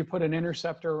is if you put an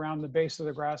interceptor around the base of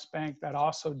the grass bank, that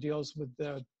also deals with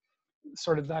the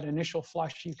sort of that initial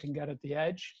flush you can get at the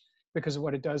edge, because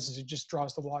what it does is it just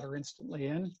draws the water instantly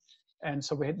in. And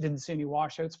so we didn't see any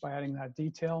washouts by adding that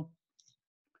detail.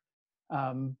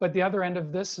 But the other end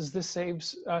of this is this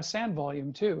saves sand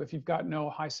volume too. If you've got no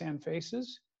high sand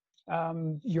faces,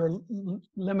 you're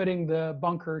limiting the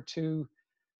bunker to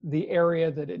the area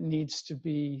that it needs to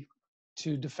be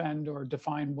to defend or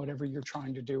define whatever you're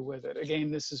trying to do with it.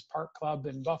 Again, this is Park Club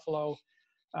in Buffalo.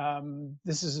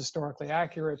 This is historically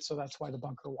accurate, so that's why the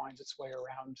bunker winds its way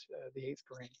around the 8th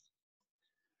green.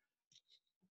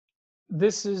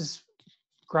 This is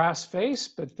grass face,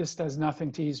 but this does nothing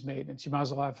to ease maintenance. You might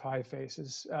as well have high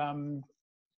faces.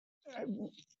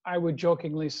 I would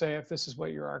jokingly say if this is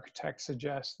what your architect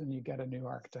suggests, then you get a new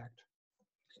architect.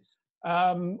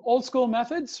 Old school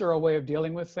methods are a way of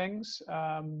dealing with things.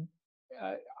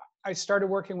 I started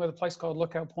working with a place called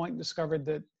Lookout Point and discovered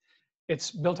that it's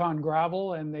built on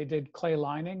gravel, and they did clay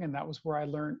lining, and that was where I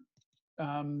learned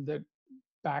that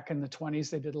back in the 20s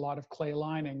they did a lot of clay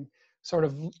lining. Sort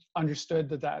of understood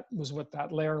that was what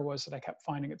that layer was that I kept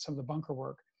finding at some of the bunker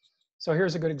work. So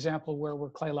here's a good example where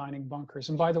we're clay lining bunkers.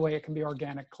 And by the way, it can be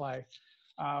organic clay.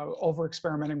 Over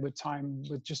experimenting with time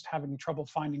with just having trouble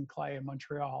finding clay in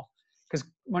Montreal, because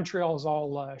Montreal is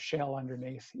all shale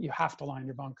underneath. You have to line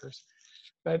your bunkers.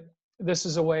 But this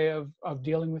is a way of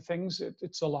dealing with things.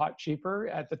 It's a lot cheaper.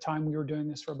 At the time we were doing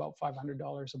this for about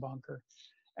 $500 a bunker.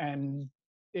 And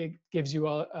it gives you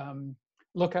a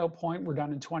Lookout Point. We're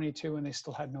done in 22 and they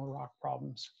still had no rock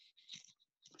problems.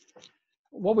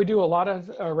 What we do a lot of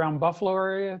around Buffalo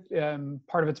area,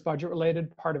 part of it's budget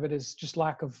related, part of it is just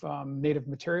lack of native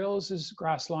materials, is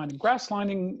grass lining. Grass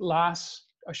lining lasts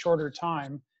a shorter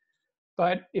time,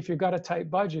 but if you've got a tight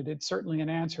budget, it's certainly an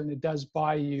answer, and it does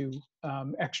buy you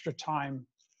extra time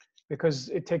because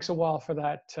it takes a while for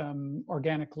that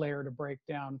organic layer to break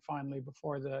down finally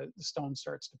before the stone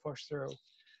starts to push through.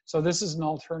 So this is an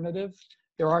alternative.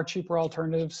 There are cheaper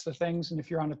alternatives to things, and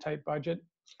if you're on a tight budget.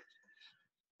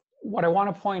 What I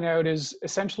want to point out is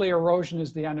essentially erosion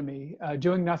is the enemy.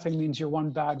 Doing nothing means you're one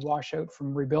bad washout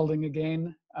from rebuilding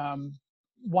again.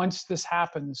 Once this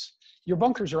happens, your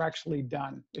bunkers are actually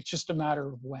done. It's just a matter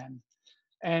of when.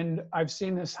 And I've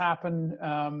seen this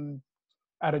happen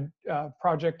at a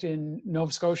project in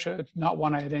Nova Scotia, not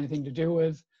one I had anything to do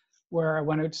with, where I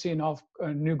went out to see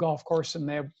a new golf course, and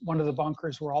they have one of the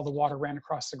bunkers where all the water ran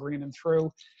across the green and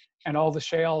through, and all the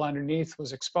shale underneath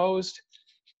was exposed.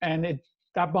 And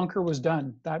that bunker was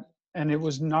done. And it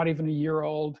was not even a year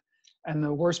old. And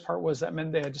the worst part was that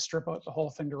meant they had to strip out the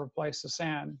whole thing to replace the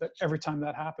sand. But every time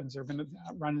that happens, they're going to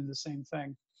run into the same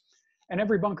thing. And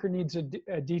every bunker needs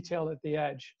a detail at the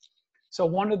edge. So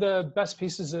one of the best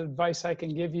pieces of advice I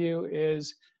can give you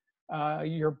is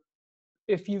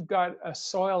if you've got a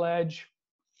soil edge,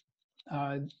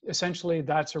 essentially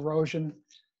that's erosion.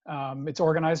 It's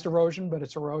organized erosion, but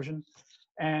it's erosion.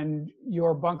 And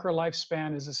your bunker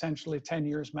lifespan is essentially 10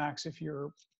 years max if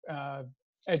you're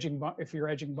edging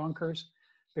bunkers,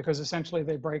 because essentially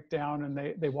they break down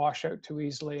and they wash out too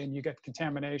easily, and you get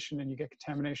contamination in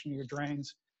your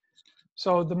drains.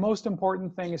 So the most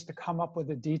important thing is to come up with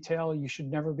a detail. You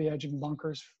should never be edging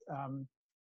bunkers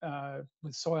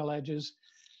with soil edges.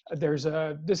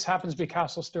 This happens to be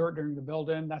Castle Stewart during the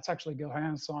build-in. That's actually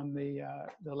Johannes on the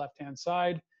left-hand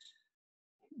side.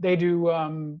 They do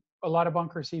a lot of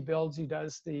bunkers he builds. He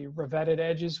does the revetted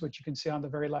edges, which you can see on the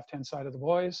very left-hand side of the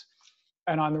boys.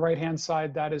 And on the right-hand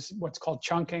side, that is what's called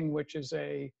chunking, which is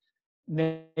a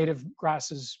native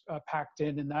grasses packed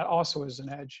in, and that also is an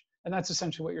edge. And that's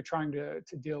essentially what you're trying to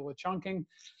deal with, chunking.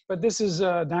 But this is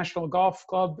a National Golf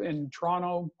Club in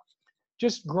Toronto,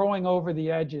 just growing over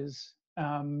the edges.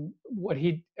 What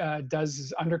he does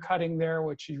is undercutting there,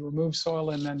 which you remove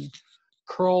soil and then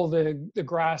curl the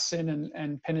grass in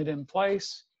and pin it in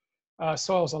place.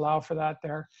 Soils allow for that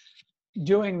there.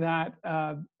 Doing that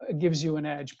gives you an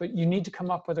edge, but you need to come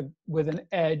up with an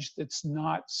edge that's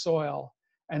not soil,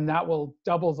 and that will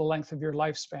double the length of your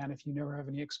lifespan if you never have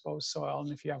any exposed soil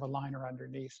and if you have a liner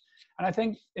underneath. And I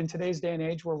think in today's day and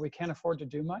age where we can't afford to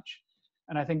do much,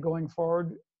 and I think going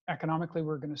forward, economically,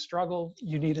 we're going to struggle,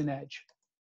 you need an edge.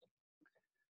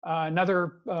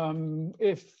 Another,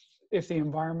 if the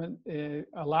environment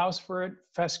allows for it,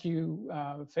 fescue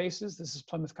faces. This is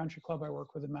Plymouth Country Club I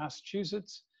work with in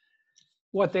Massachusetts.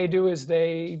 What they do is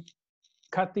they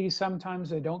cut these sometimes,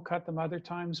 they don't cut them other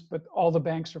times, but all the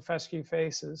banks are fescue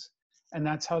faces. And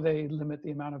that's how they limit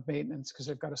the amount of maintenance, because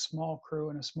they've got a small crew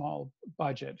and a small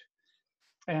budget.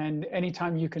 And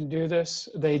anytime you can do this,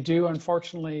 they do,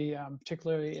 unfortunately,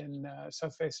 particularly in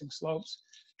south-facing slopes,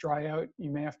 dry out,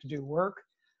 you may have to do work.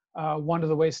 One of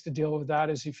the ways to deal with that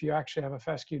is if you actually have a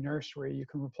fescue nursery, you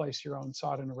can replace your own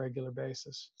sod on a regular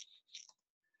basis.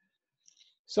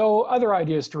 So other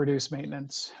ideas to reduce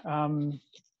maintenance.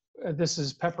 This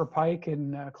is Pepper Pike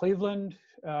in Cleveland.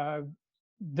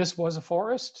 This was a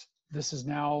forest. This is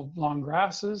now long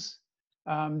grasses.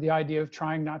 The idea of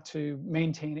trying not to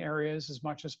maintain areas as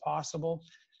much as possible.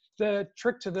 The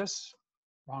trick to this,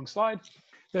 wrong slide.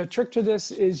 The trick to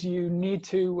this is you need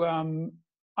to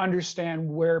understand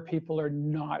where people are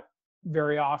not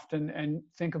very often and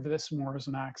think of this more as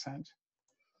an accent.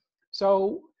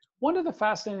 So one of the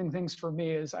fascinating things for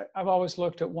me is I've always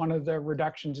looked at one of the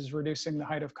reductions is reducing the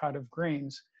height of cut of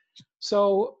greens.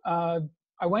 So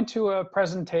I went to a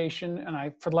presentation,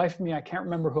 and for the life of me, I can't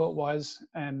remember who it was.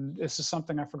 And this is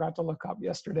something I forgot to look up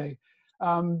yesterday.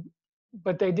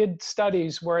 But they did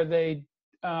studies where they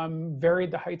varied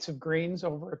the heights of greens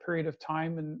over a period of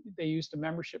time. And they used a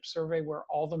membership survey where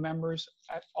all the members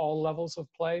at all levels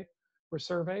of play were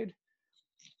surveyed.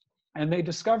 And they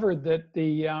discovered that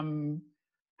the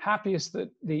happiest that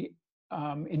the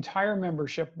entire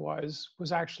membership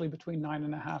was actually between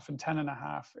 9.5 and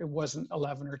 10.5. It wasn't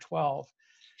 11 or 12.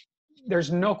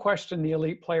 There's no question the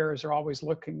elite players are always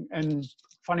looking, and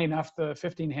funny enough, the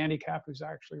 15 handicap, who's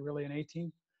actually really an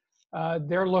 18,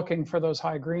 they're looking for those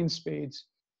high green speeds,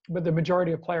 but the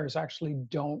majority of players actually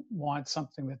don't want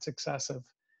something that's excessive.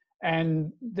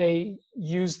 And they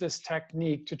use this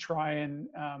technique to try and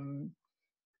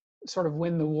sort of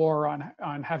win the war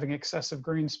on having excessive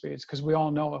green speeds, because we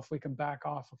all know if we can back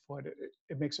off a foot,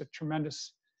 it makes a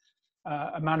tremendous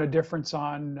amount of difference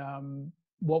on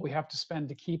what we have to spend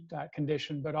to keep that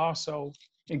condition, but also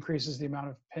increases the amount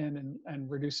of pin and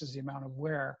reduces the amount of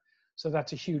wear. So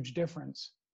that's a huge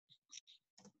difference.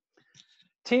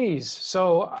 Tees.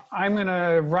 So I'm going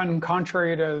to run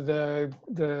contrary to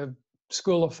the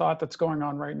school of thought that's going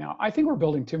on right now. I think we're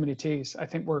building too many tees. I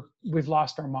think we've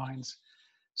lost our minds.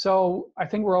 So I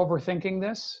think we're overthinking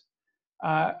this.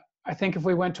 I think if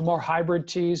we went to more hybrid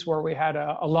tees where we had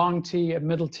a long tee, a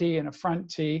middle tee, and a front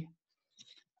tee,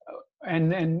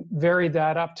 and then varied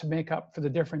that up to make up for the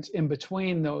difference in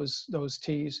between those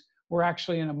tees, we're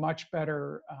actually in a much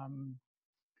better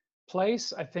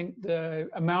place. I think the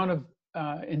amount of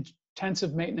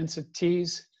intensive maintenance of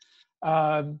tees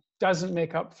doesn't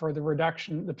make up for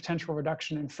the potential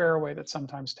reduction in fairway that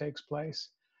sometimes takes place.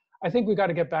 I think we've got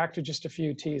to get back to just a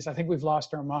few tees. I think we've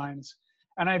lost our minds.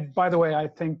 And by the way, I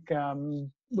think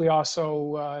we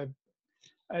also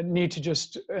need to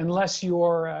just, unless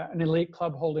you're an elite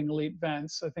club holding elite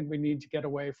vents, I think we need to get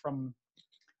away from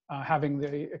having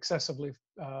the excessively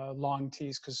long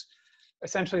tees, because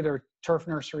essentially they're turf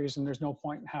nurseries and there's no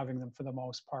point in having them for the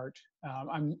most part.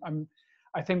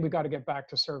 I think we got to get back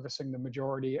to servicing the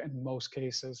majority in most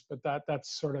cases, but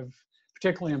that's sort of,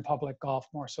 particularly in public golf,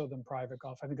 more so than private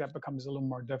golf. I think that becomes a little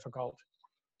more difficult.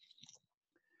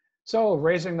 So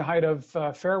raising the height of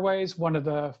fairways, one of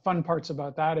the fun parts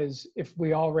about that is if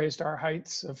we all raised our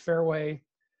heights of fairway,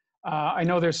 I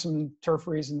know there's some turf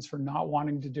reasons for not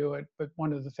wanting to do it, but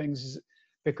one of the things is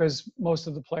because most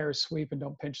of the players sweep and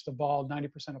don't pinch the ball,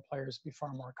 90% of players would be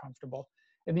far more comfortable.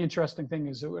 And the interesting thing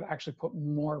is it would actually put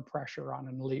more pressure on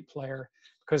an elite player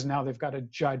because now they've got to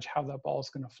judge how that ball is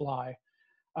going to fly.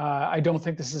 I don't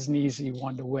think this is an easy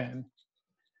one to win.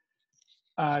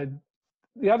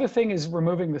 The other thing is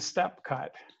removing the step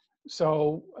cut.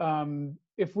 So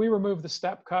if we remove the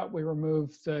step cut, we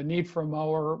remove the need for a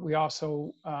mower. We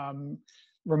also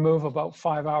remove about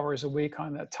 5 hours a week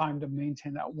on that time to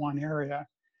maintain that one area.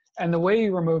 And the way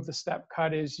you remove the step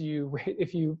cut is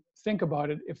if you think about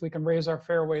it, if we can raise our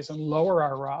fairways and lower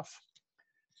our rough,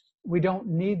 we don't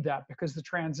need that because the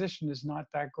transition is not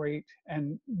that great.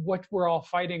 And what we're all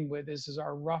fighting with is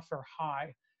our rough are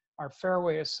high. Our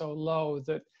fairway is so low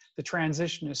that the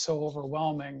transition is so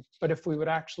overwhelming. But if we would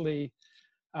actually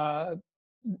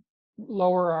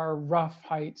lower our rough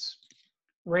heights,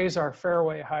 raise our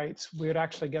fairway heights, we would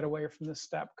actually get away from the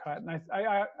step cut. And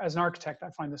I as an architect,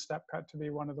 I find the step cut to be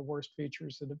one of the worst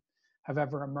features that have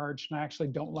ever emerged. And I actually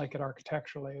don't like it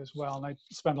architecturally as well. And I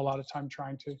spend a lot of time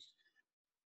trying to,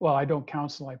 well, I don't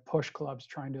counsel, I push clubs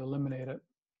trying to eliminate it.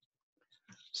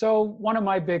 So one of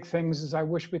my big things is I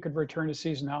wish we could return to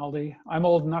seasonality. I'm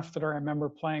old enough that I remember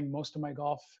playing most of my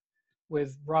golf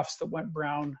with roughs that went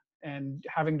brown and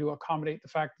having to accommodate the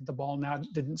fact that the ball now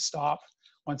didn't stop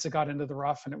once it got into the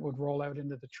rough and it would roll out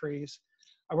into the trees.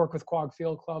 I work with Quag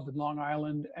Field Club in Long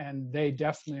Island and they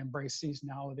definitely embrace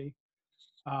seasonality.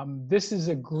 This is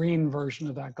a green version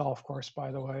of that golf course,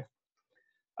 by the way.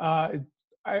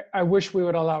 I wish we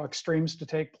would allow extremes to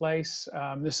take place.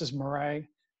 This is Moray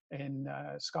in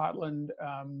Scotland.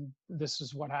 This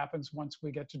is what happens once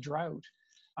we get to drought.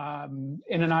 In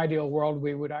an ideal world,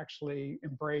 we would actually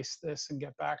embrace this and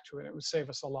get back to it. It would save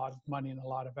us a lot of money and a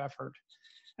lot of effort.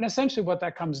 And essentially what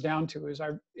that comes down to is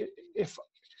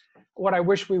what I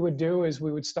wish we would do is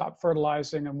we would stop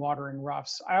fertilizing and watering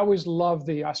roughs. I always love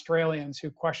the Australians who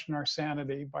question our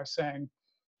sanity by saying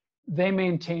they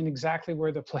maintain exactly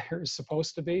where the player is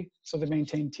supposed to be. So they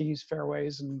maintain tees,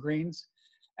 fairways, and greens,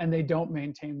 and they don't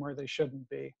maintain where they shouldn't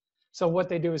be. So what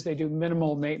they do is they do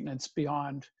minimal maintenance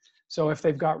beyond. So if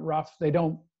they've got rough, they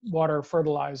don't water or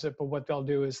fertilize it, but what they'll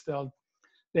do is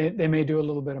they may do a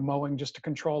little bit of mowing just to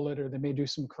control it, or they may do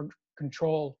some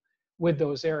control with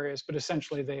those areas, but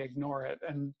essentially they ignore it.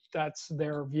 And that's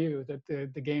their view, that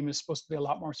the game is supposed to be a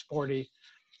lot more sporty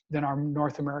than our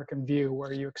North American view,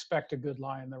 where you expect a good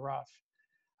lie in the rough.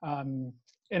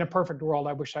 In a perfect world,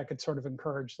 I wish I could sort of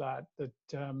encourage that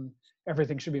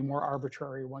everything should be more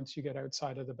arbitrary once you get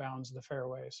outside of the bounds of the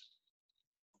fairways.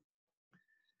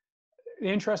 The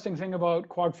interesting thing about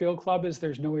Quag Field Club is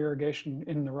there's no irrigation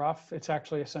in the rough. It's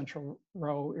actually a central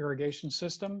row irrigation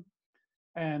system.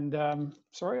 And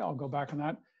sorry, I'll go back on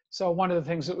that. So one of the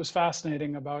things that was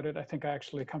fascinating about it, I think I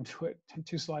actually come to it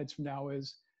 2 slides from now,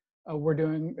 is they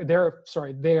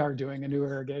are doing a new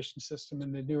irrigation system,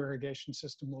 and the new irrigation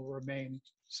system will remain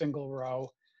single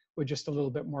row with just a little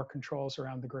bit more controls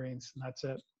around the greens, and that's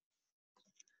it.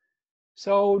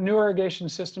 So new irrigation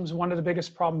systems, one of the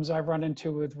biggest problems I've run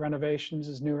into with renovations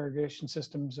is new irrigation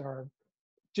systems are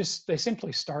just, they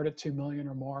simply start at 2 million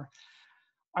or more.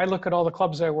 I look at all the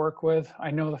clubs I work with,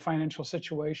 I know the financial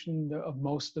situation of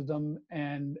most of them,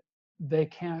 and they're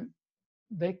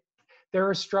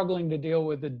struggling to deal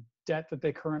with the debt that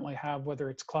they currently have, whether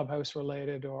it's clubhouse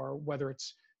related or whether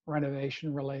it's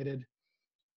renovation related,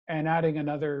 and adding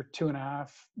another $2.5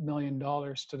 million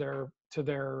to their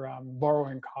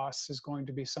borrowing costs is going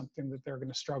to be something that they're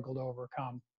going to struggle to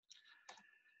overcome.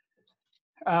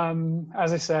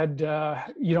 As I said,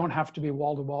 you don't have to be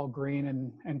wall-to-wall green,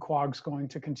 and Quag's going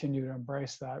to continue to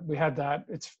embrace that. We had that.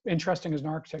 It's interesting as an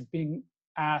architect being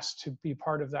asked to be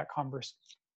part of that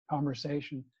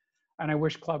conversation. And I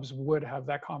wish clubs would have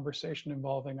that conversation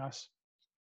involving us,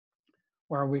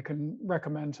 where we can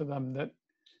recommend to them that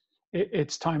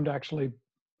it's time to actually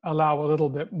allow a little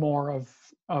bit more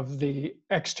of the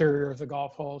exterior of the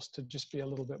golf holes to just be a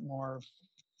little bit more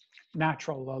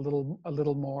natural, a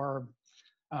little more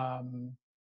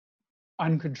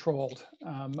uncontrolled.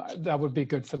 That would be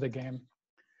good for the game.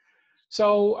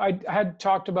 So I had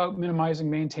talked about minimizing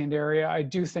maintained area. I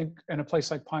do think in a place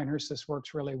like Pinehurst, this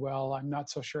works really well. I'm not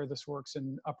so sure this works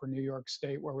in upper New York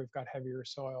State where we've got heavier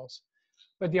soils.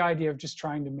 But the idea of just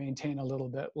trying to maintain a little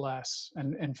bit less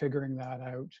and figuring that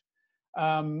out.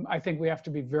 I think we have to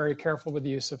be very careful with the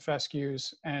use of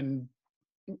fescues, and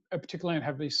particularly in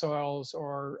heavy soils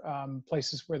or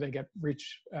places where they get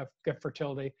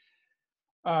fertility.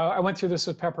 I went through this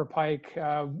with Pepper Pike.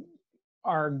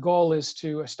 Our goal is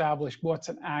to establish what's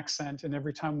an accent, and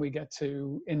every time we get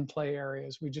to in-play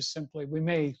areas, we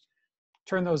may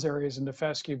turn those areas into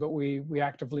fescue, but we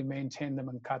actively maintain them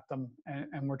and cut them,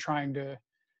 and we're trying to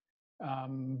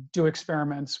do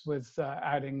experiments with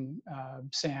adding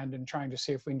sand and trying to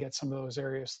see if we can get some of those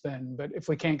areas thin. But if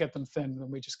we can't get them thin, then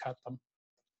we just cut them.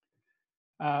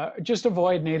 Just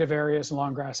avoid native areas and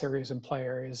long grass areas and play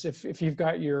areas. If you've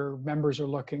got your members are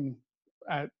looking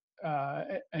at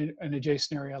an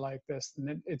adjacent area like this,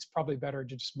 then it's probably better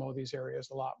to just mow these areas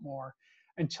a lot more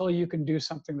until you can do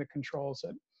something that controls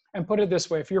it. And put it this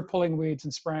way, if you're pulling weeds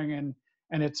and spraying in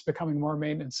and it's becoming more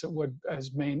maintenance it would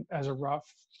as a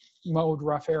mowed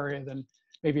rough area, then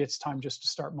maybe it's time just to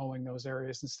start mowing those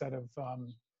areas instead of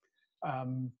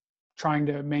trying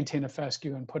to maintain a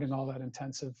fescue and putting all that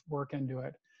intensive work into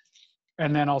it.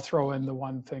 And then I'll throw in the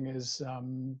one thing is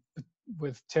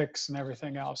with ticks and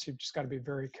everything else, you've just got to be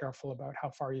very careful about how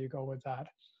far you go with that.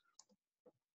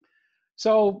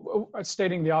 So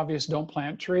stating the obvious, don't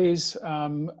plant trees.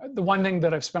 The one thing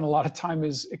that I've spent a lot of time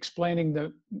is explaining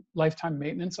the lifetime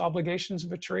maintenance obligations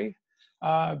of a tree.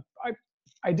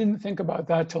 I didn't think about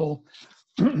that till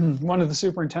one of the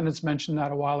superintendents mentioned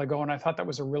that a while ago, and I thought that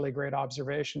was a really great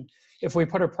observation. If we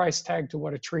put a price tag to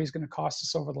what a tree is going to cost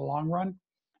us over the long run,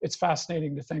 it's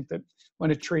fascinating to think that when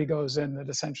a tree goes in, that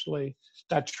essentially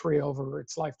that tree over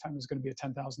its lifetime is going to be a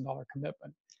 $10,000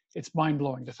 commitment. It's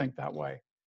mind-blowing to think that way.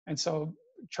 And so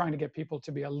trying to get people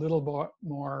to be a little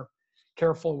more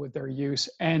careful with their use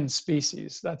and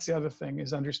species. That's the other thing,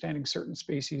 is understanding certain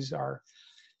species are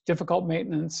difficult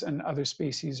maintenance and other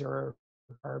species are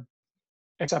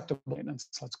acceptable maintenance,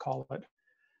 let's call it.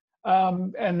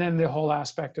 And then the whole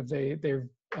aspect of they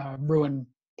ruin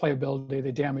playability,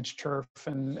 they damage turf,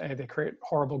 and they create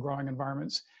horrible growing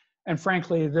environments. And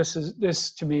frankly,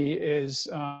 this to me is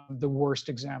the worst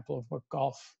example of what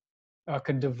golf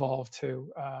can devolve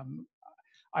to.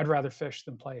 I'd rather fish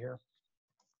than play here.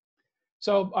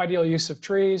 So ideal use of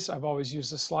trees. I've always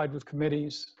used this slide with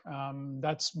committees.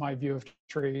 That's my view of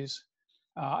trees.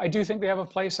 I do think they have a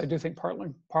place. I do think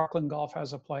parkland golf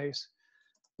has a place,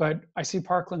 but I see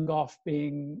parkland golf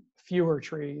being fewer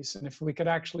trees. And if we could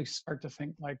actually start to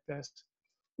think like this,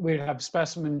 we'd have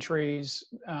specimen trees.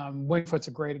 Wingfoot's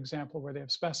a great example where they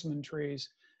have specimen trees,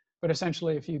 but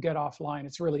essentially if you get offline,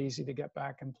 it's really easy to get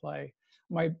back and play.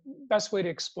 My best way to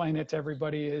explain it to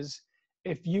everybody is,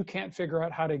 if you can't figure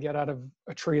out how to get out of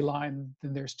a tree line,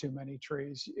 then there's too many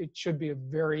trees. It should be a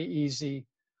very easy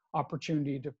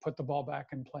opportunity to put the ball back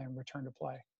in play and return to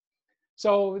play.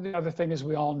 So the other thing is,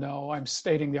 we all know, I'm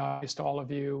stating the obvious to all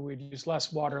of you, we'd use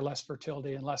less water, less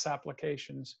fertility, and less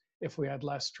applications if we had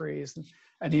less trees.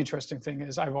 And the interesting thing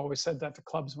is, I've always said that to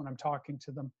clubs when I'm talking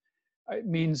to them, it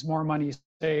means more money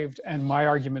saved. And my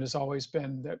argument has always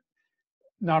been that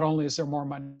not only is there more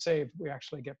money saved, we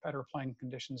actually get better playing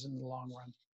conditions in the long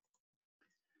run.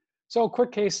 So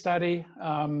quick case study,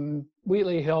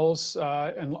 Wheatley Hills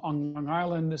on Long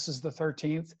Island. This is the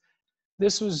 13th.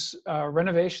 This was a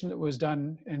renovation that was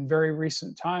done in very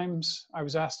recent times. I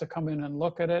was asked to come in and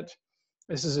look at it.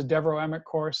 This is a Devereux Emmett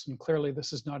course, and clearly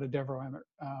this is not a Devereux Emmett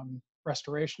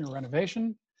restoration or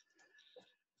renovation.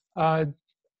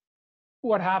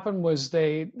 What happened was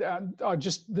they,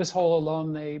 just this hole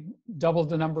alone, they doubled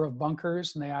the number of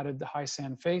bunkers and they added the high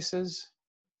sand faces.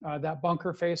 That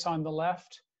bunker face on the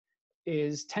left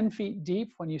is 10 feet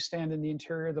deep when you stand in the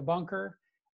interior of the bunker,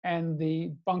 and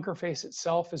the bunker face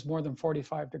itself is more than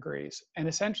 45 degrees. And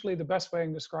essentially the best way I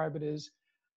can describe it is,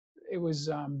 it was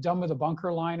done with a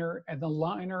bunker liner, and the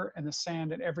liner and the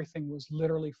sand and everything was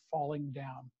literally falling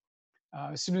down.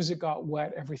 As soon as it got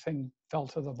wet, everything fell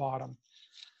to the bottom.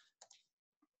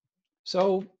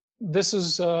 So this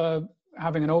is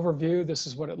having an overview. This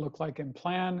is what it looked like in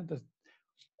plan.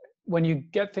 When you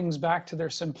get things back to their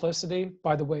simplicity,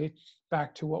 by the way,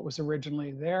 back to what was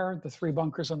originally there, the 3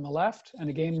 bunkers on the left. And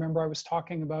again, remember I was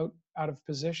talking about out of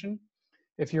position.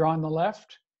 If you're on the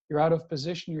left, you're out of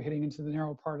position, you're hitting into the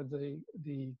narrow part of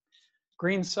the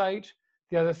green site.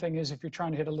 The other thing is if you're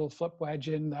trying to hit a little flip wedge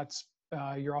in, that's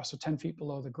you're also 10 feet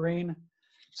below the green.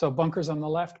 So bunkers on the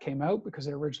left came out because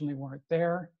they originally weren't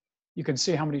there. You can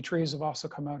see how many trees have also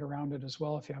come out around it as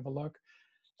well if you have a look.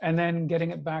 And then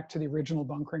getting it back to the original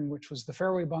bunkering, which was the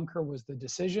fairway bunker, was the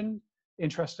decision.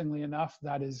 Interestingly enough,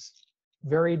 that is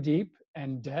very deep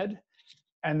and dead.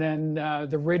 And then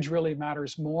the ridge really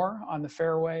matters more on the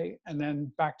fairway, and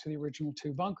then back to the original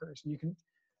 2 bunkers. And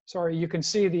you can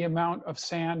see the amount of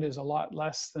sand is a lot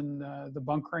less than the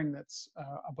bunkering that's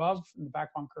above, and the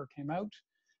back bunker came out,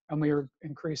 and we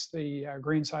increased the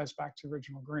green size back to the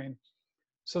original green.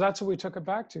 So that's what we took it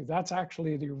back to. That's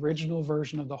actually the original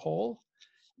version of the hole.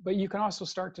 But you can also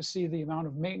start to see the amount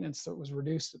of maintenance that was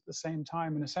reduced at the same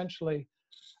time. And essentially,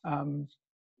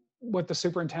 what the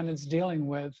superintendent's dealing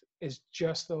with is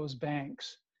just those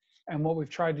banks. And what we've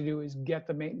tried to do is get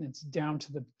the maintenance down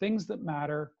to the things that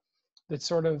matter, that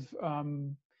sort of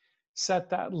set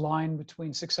that line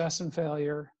between success and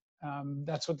failure.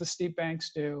 That's what the steep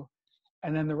banks do.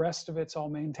 And then the rest of it's all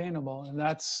maintainable. And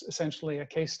that's essentially a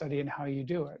case study in how you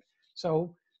do it.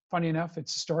 So funny enough,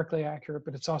 it's historically accurate,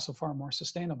 but it's also far more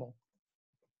sustainable.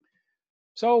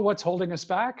 So what's holding us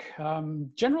back?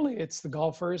 Generally, it's the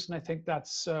golfers, and I think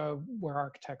that's where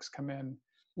architects come in.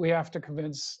 We have to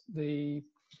convince the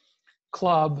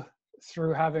club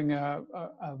through having a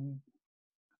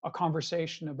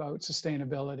conversation about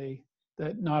sustainability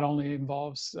that not only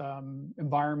involves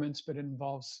environments, but it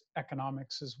involves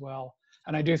economics as well.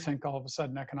 And I do think all of a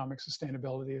sudden economic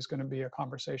sustainability is going to be a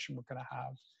conversation we're going to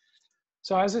have.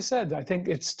 So as I said, I think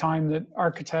it's time that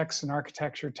architects and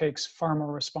architecture takes far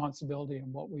more responsibility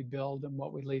in what we build and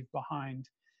what we leave behind.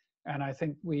 And I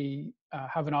think we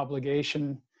have an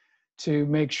obligation to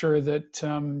make sure that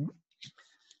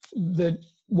that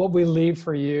what we leave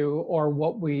for you or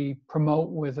what we promote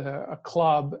with a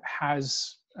club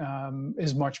has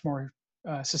is much more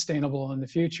sustainable in the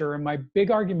future. And my big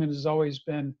argument has always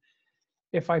been,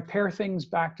 if I pair things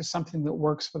back to something that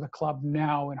works for the club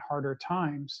now in harder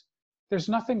times, there's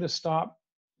nothing to stop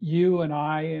you and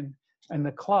I and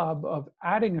the club of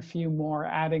adding a few more,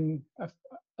 adding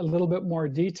a little bit more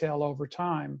detail over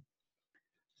time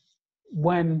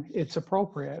when it's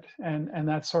appropriate. And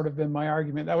that's sort of been my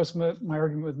argument. That was my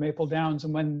argument with Maple Downs.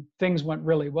 And when things went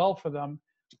really well for them,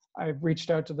 I reached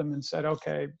out to them and said,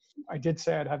 okay, I did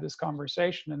say I'd have this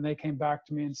conversation. And they came back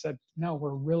to me and said, no,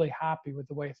 we're really happy with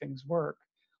the way things work.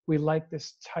 We like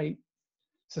this tight,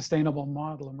 sustainable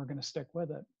model, and we're going to stick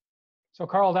with it. So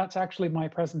Carl, that's actually my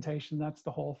presentation. That's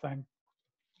the whole thing.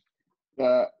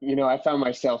 You know, I found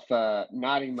myself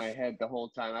nodding my head the whole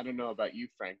time. I don't know about you,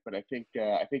 Frank, but I think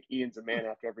Ian's a man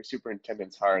after every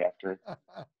superintendent's heart after,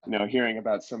 you know, hearing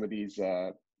about some of these,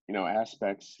 you know,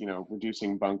 aspects, you know,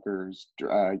 reducing bunkers,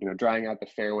 you know, drying out the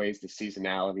fairways, the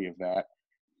seasonality of that,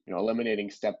 you know,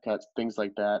 eliminating step cuts, things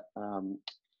like that.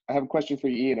 I have a question for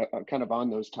you, Ian, kind of on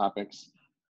those topics.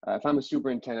 If I'm a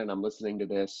superintendent, I'm listening to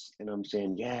this and I'm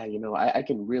saying, yeah, you know, I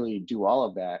can really do all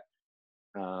of that.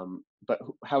 But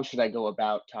how should I go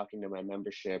about talking to my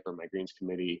membership or my Greens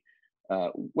committee?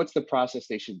 What's the process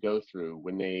they should go through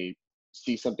when they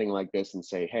see something like this and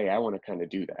say, hey, I want to kind of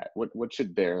do that? What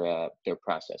should their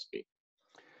process be?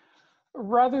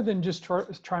 Rather than just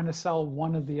trying to sell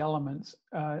one of the elements,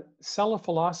 sell a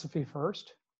philosophy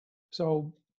first.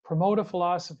 So promote a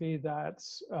philosophy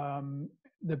that's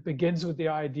that begins with the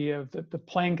idea that the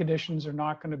playing conditions are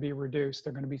not going to be reduced;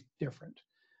 they're going to be different.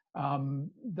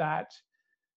 That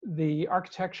the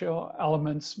architectural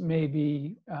elements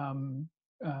maybe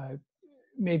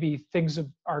things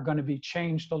are going to be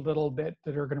changed a little bit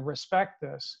that are going to respect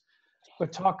this,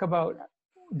 but talk about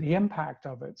the impact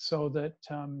of it so that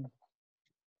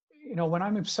you know, when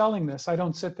I'm selling this, I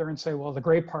don't sit there and say, well, the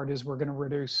great part is we're going to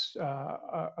reduce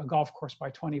a golf course by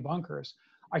 20 bunkers.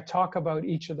 I talk about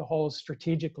each of the holes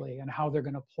strategically and how they're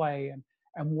going to play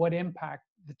and what impact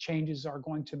the changes are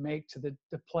going to make to the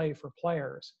play for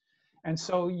players. And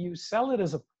so you sell it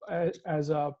as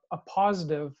a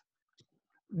positive,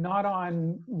 not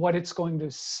on what it's going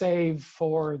to save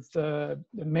for the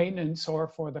maintenance or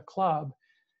for the club.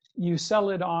 You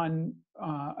sell it on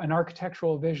an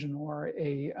architectural vision or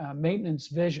a maintenance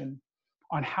vision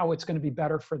on how it's going to be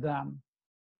better for them.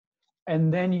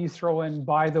 And then you throw in,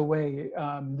 by the way,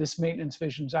 this maintenance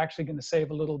vision is actually going to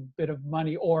save a little bit of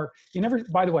money, or you never,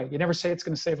 by the way, you never say it's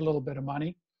going to save a little bit of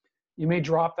money. You may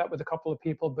drop that with a couple of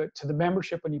people, but to the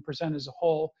membership, when you present as a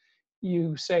whole,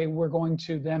 you say, we're going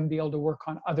to then be able to work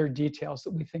on other details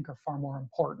that we think are far more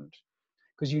important.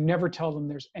 Because you never tell them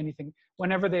there's anything.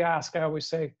 Whenever they ask, I always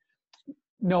say,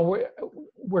 no,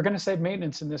 we're going to save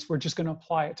maintenance in this. We're just going to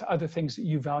apply it to other things that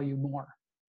you value more.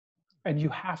 And you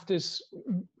have to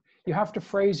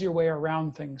phrase your way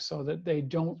around things so that they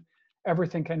don't ever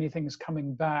think anything is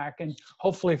coming back. And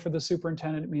hopefully for the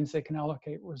superintendent, it means they can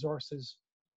allocate resources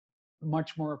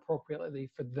much more appropriately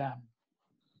for them.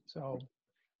 So.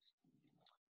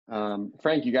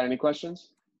 Frank, you got any questions?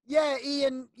 Yeah,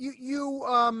 Ian,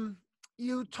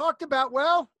 you talked about,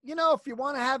 well, you know, if you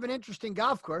want to have an interesting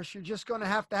golf course, you're just going to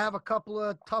have a couple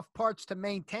of tough parts to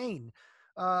maintain.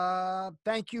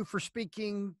 Thank you for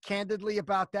speaking candidly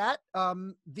about that.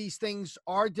 These things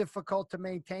are difficult to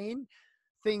maintain.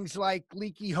 Things like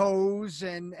leaky hose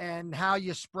and how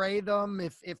you spray them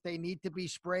if they need to be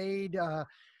sprayed.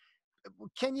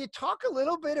 Can you talk a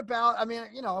little bit about, I mean,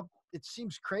 you know, it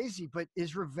seems crazy, but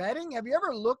is revetting, have you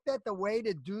ever looked at the way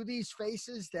to do these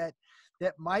faces that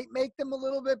might make them a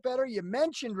little bit better? You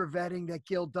mentioned revetting, that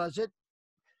Gil does it.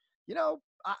 You know,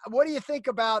 what do you think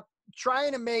about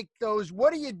trying to make those,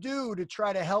 what do you do to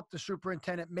try to help the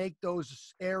superintendent make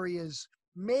those areas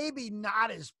maybe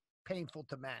not as painful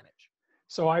to manage?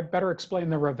 So I better explain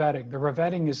the revetting. The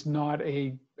revetting is not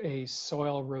a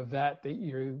soil revet that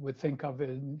you would think of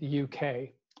in the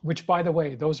UK, which, by the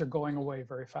way, those are going away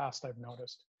very fast, I've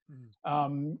noticed.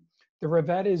 The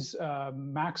revet is a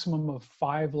maximum of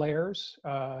 5 layers,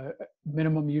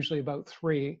 minimum usually about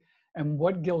 3. And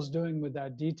what Gil's doing with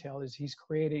that detail is he's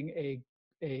creating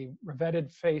a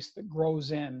revetted face that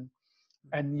grows in,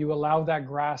 and you allow that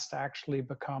grass to actually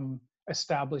become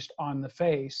established on the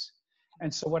face.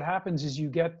 And so what happens is you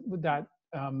get that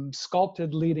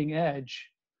sculpted leading edge,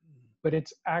 but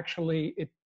it's actually,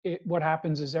 what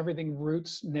happens is everything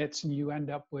roots, knits, and you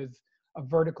end up with a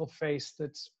vertical face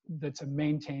that's a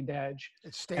maintained edge.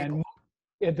 It's stable.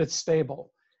 And that's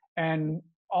stable. And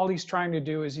all he's trying to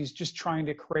do is he's just trying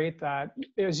to create that.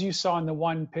 As you saw in the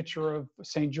one picture of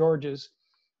St. George's,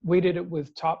 we did it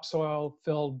with topsoil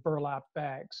filled burlap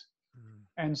bags.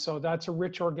 And so that's a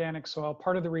rich organic soil.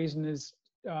 Part of the reason is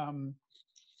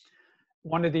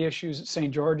one of the issues at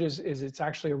St. George's is it's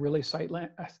actually a really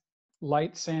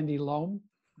light sandy loam.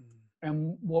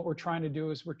 And what we're trying to do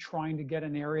is we're trying to get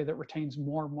an area that retains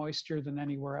more moisture than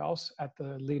anywhere else at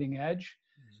the leading edge,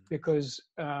 because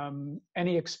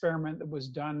any experiment that was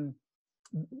done,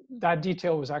 that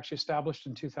detail was actually established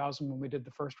in 2000 when we did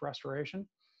the first restoration.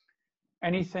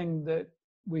 Anything that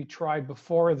we tried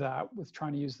before that with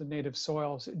trying to use the native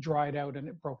soils, it dried out and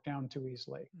it broke down too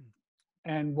easily.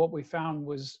 And what we found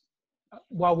was,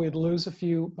 while we'd lose a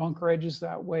few bunker edges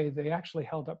that way, they actually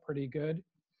held up pretty good.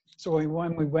 So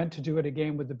when we went to do it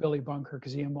again with the Billy bunker,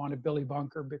 because Ian wanted Billy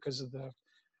bunker because of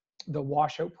the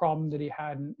washout problem that he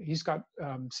had, and he's got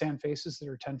sand faces that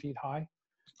are 10 feet high,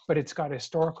 but it's got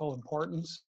historical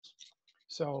importance.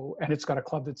 So, and it's got a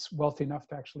club that's wealthy enough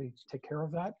to actually take care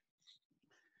of that.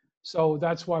 So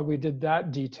that's why we did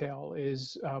that detail,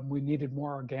 is we needed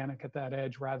more organic at that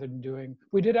edge rather than doing,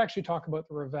 we did actually talk about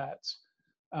the revets,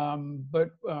 but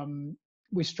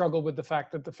we struggled with the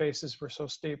fact that the faces were so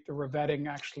steep. The revetting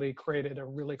actually created a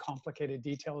really complicated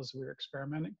detail as we were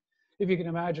experimenting. If you can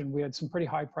imagine, we had some pretty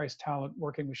high priced talent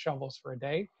working with shovels for a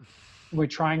day. We're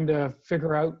trying to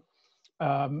figure out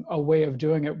a way of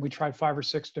doing it. We tried 5 or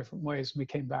 6 different ways. We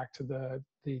came back to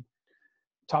the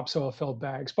topsoil filled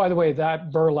bags. By the way,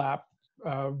 that burlap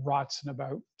rots in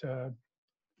about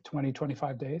 20,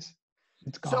 25 days.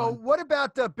 It's gone. So what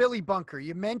about the Billy bunker?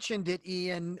 You mentioned it,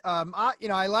 Ian.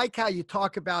 I like how you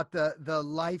talk about the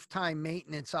lifetime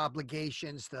maintenance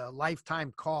obligations, the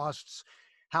lifetime costs,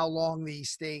 how long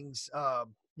these things,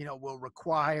 will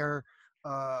require,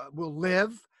 will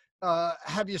live.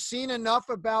 Have you seen enough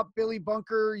about Billy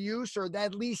bunker use, or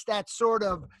at least that sort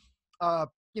of,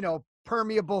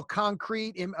 permeable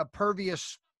concrete,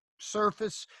 impervious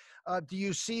surface? Do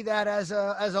you see that as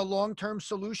a long-term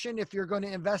solution if you're going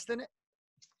to invest in it?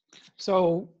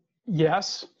 So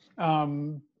yes,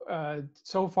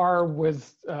 so far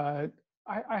with, I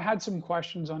had some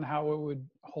questions on how it would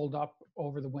hold up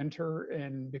over the winter,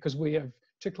 and because we have,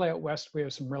 particularly out west, we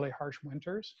have some really harsh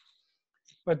winters,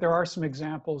 but there are some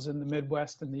examples in the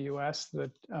Midwest and the US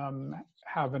that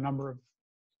have a number of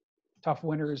tough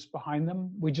winters behind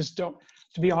them. We just don't,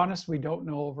 to be honest, we don't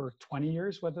know over 20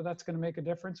 years whether that's going to make a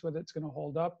difference, whether it's going to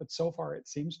hold up, but so far it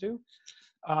seems to.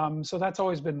 So that's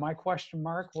always been my question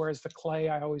mark, whereas the clay,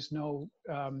 I always know,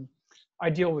 I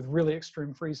deal with really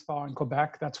extreme freeze thaw in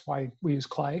Quebec. That's why we use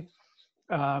clay.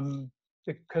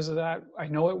 Because of that, I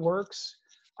know it works.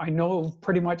 I know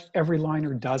pretty much every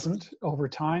liner doesn't over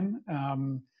time.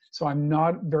 So I'm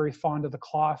not very fond of the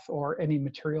cloth or any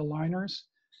material liners.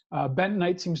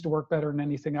 Bentonite seems to work better than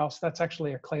anything else. That's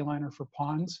actually a clay liner for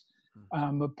ponds.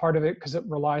 A part of it, because it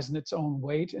relies on its own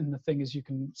weight. And the thing is, you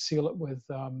can seal it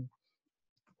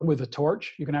with a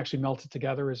torch. You can actually melt it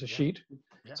together as a sheet.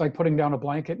 It's like putting down a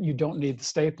blanket. You don't need the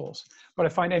staples. But I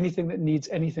find anything that needs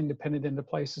anything to pin it into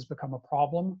place has become a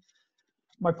problem.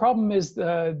 My problem is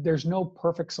there's no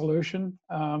perfect solution.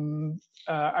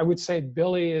 I would say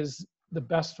Billy is the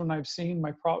best one I've seen.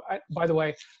 By the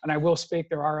way, and I will speak,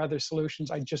 there are other solutions.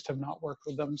 I just have not worked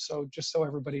with them. So just so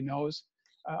everybody knows,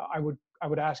 I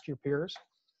would ask your peers.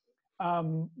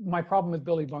 My problem with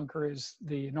Billy Bunker is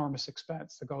the enormous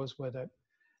expense that goes with it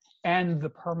and the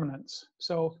permanence.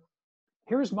 So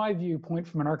here's my viewpoint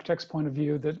from an architect's point of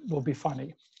view that will be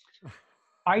funny.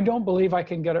 I don't believe I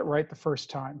can get it right the first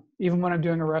time. Even when I'm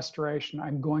doing a restoration,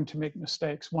 I'm going to make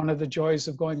mistakes. One of the joys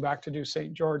of going back to do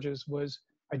St. George's was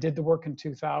I did the work in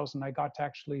 2000. I got to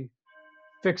actually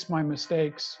fix my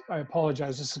mistakes. I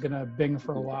apologize, this is gonna bing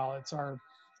for a while. It's our,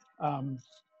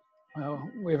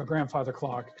 we have a grandfather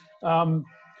clock.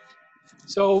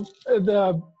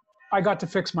 I got to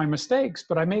fix my mistakes,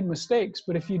 but I made mistakes.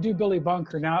 But if you do Billy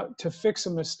Bunker now to fix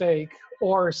a mistake,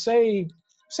 or say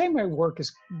my work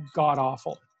is god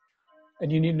awful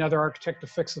and you need another architect to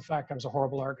fix the fact I was a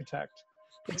horrible architect,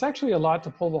 it's actually a lot to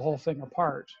pull the whole thing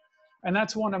apart. And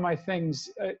that's one of my things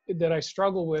that I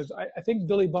struggle with. I think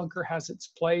Billy Bunker has its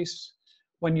place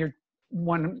when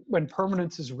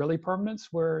permanence is really permanence,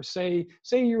 where say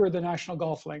you were the National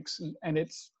Golf Links and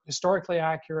it's historically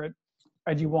accurate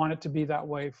and you want it to be that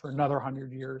way for another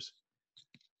 100 years.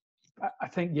 I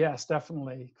think yes,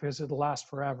 definitely, because it'll last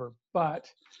forever. But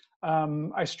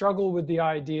I struggle with the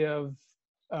idea of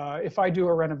if I do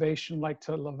a renovation like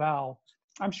to Laval,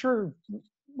 I'm sure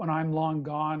when I'm long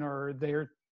gone or they're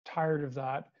tired of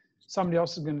that, somebody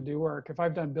else is going to do work. If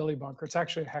I've done Billy Bunker, it's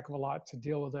actually a heck of a lot to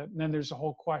deal with it. And then there's a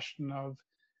whole question of,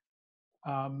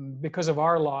 because of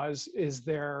our laws,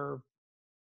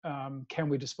 can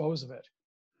we dispose of it?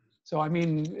 So, I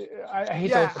mean, I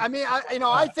hate to. I mean,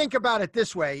 I think about it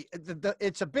this way.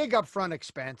 It's a big upfront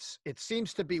expense. It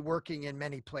seems to be working in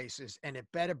many places, and it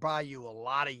better buy you a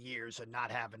lot of years of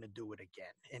not having to do it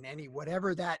again. And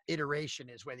whatever that iteration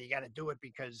is, whether you got to do it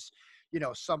because,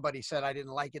 somebody said, I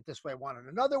didn't like it this way, I wanted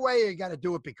another way, or you got to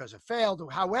do it because it failed.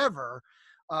 However,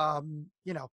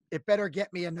 it better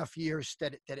get me enough years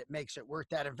that it makes it worth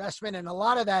that investment. And a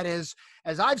lot of that is,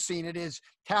 as I've seen it, is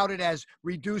touted as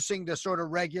reducing the sort of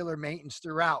regular maintenance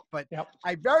throughout. But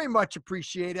I very much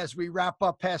appreciate, as we wrap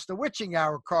up past the witching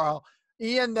hour, Carl,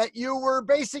 Ian, that you were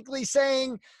basically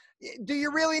saying, do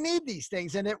you really need these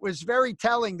things? And it was very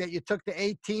telling that you took the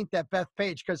 18th at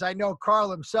Bethpage, because I know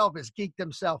Carl himself has geeked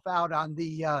himself out on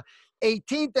the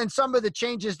 18th and some of the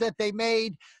changes that they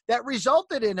made that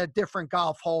resulted in a different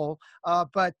golf hole.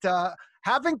 But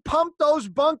having pumped those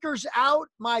bunkers out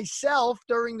myself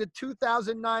during the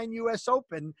 2009 US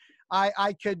Open,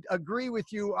 I could agree with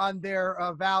you on their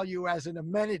value as an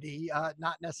amenity,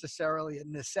 not necessarily a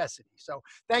necessity. So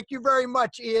thank you very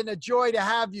much, Ian. A joy to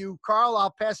have you. Carl,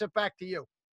 I'll pass it back to you.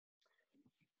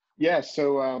 Yeah,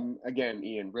 so again,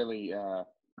 Ian, really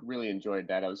enjoyed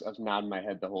that. I was nodding my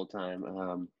head the whole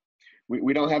time.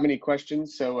 We don't have any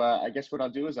questions, so I guess what I'll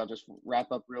do is I'll just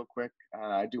wrap up real quick.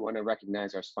 I do want to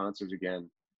recognize our sponsors again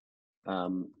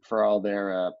for all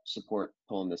their support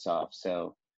pulling this off.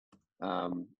 So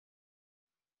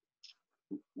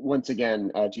once again,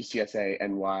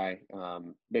 GCSANY,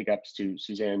 big ups to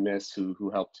Suzanne Miss, who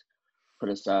helped put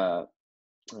us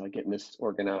getting this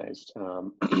organized.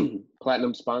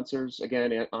 Platinum sponsors,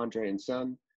 again, Andre and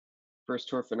Son, First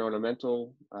Turf and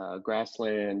Ornamental,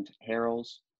 Grassland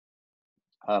Harrells,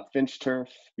 Finch Turf,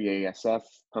 BASF,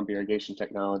 Pump Irrigation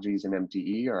Technologies, and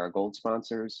MTE are our gold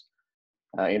sponsors,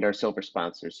 and our silver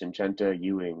sponsors, Syngenta,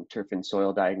 Ewing, Turf and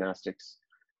Soil Diagnostics,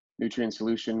 Nutrient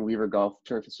Solution, Weaver Golf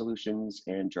Turf Solutions,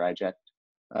 and DryJect.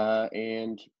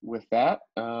 And with that,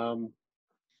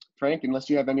 Frank, unless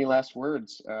you have any last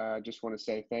words, I just want to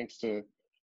say thanks to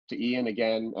Ian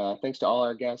again. Thanks to all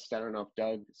our guests. I don't know if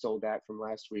Doug sold that from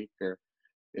last week or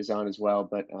is on as well,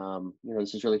 but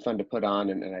this is really fun to put on,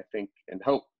 and I think and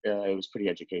hope it was pretty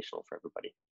educational for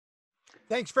everybody.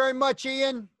 Thanks very much,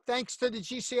 Ian. Thanks to the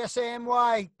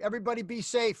GCSANY. Everybody be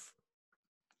safe.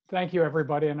 Thank you,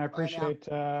 everybody, and I Bye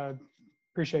now.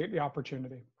 appreciate the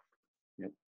opportunity.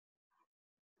 Yep.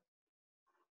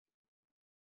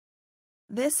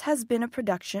 This has been a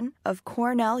production of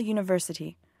Cornell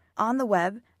University, on the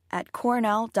web at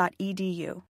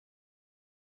cornell.edu.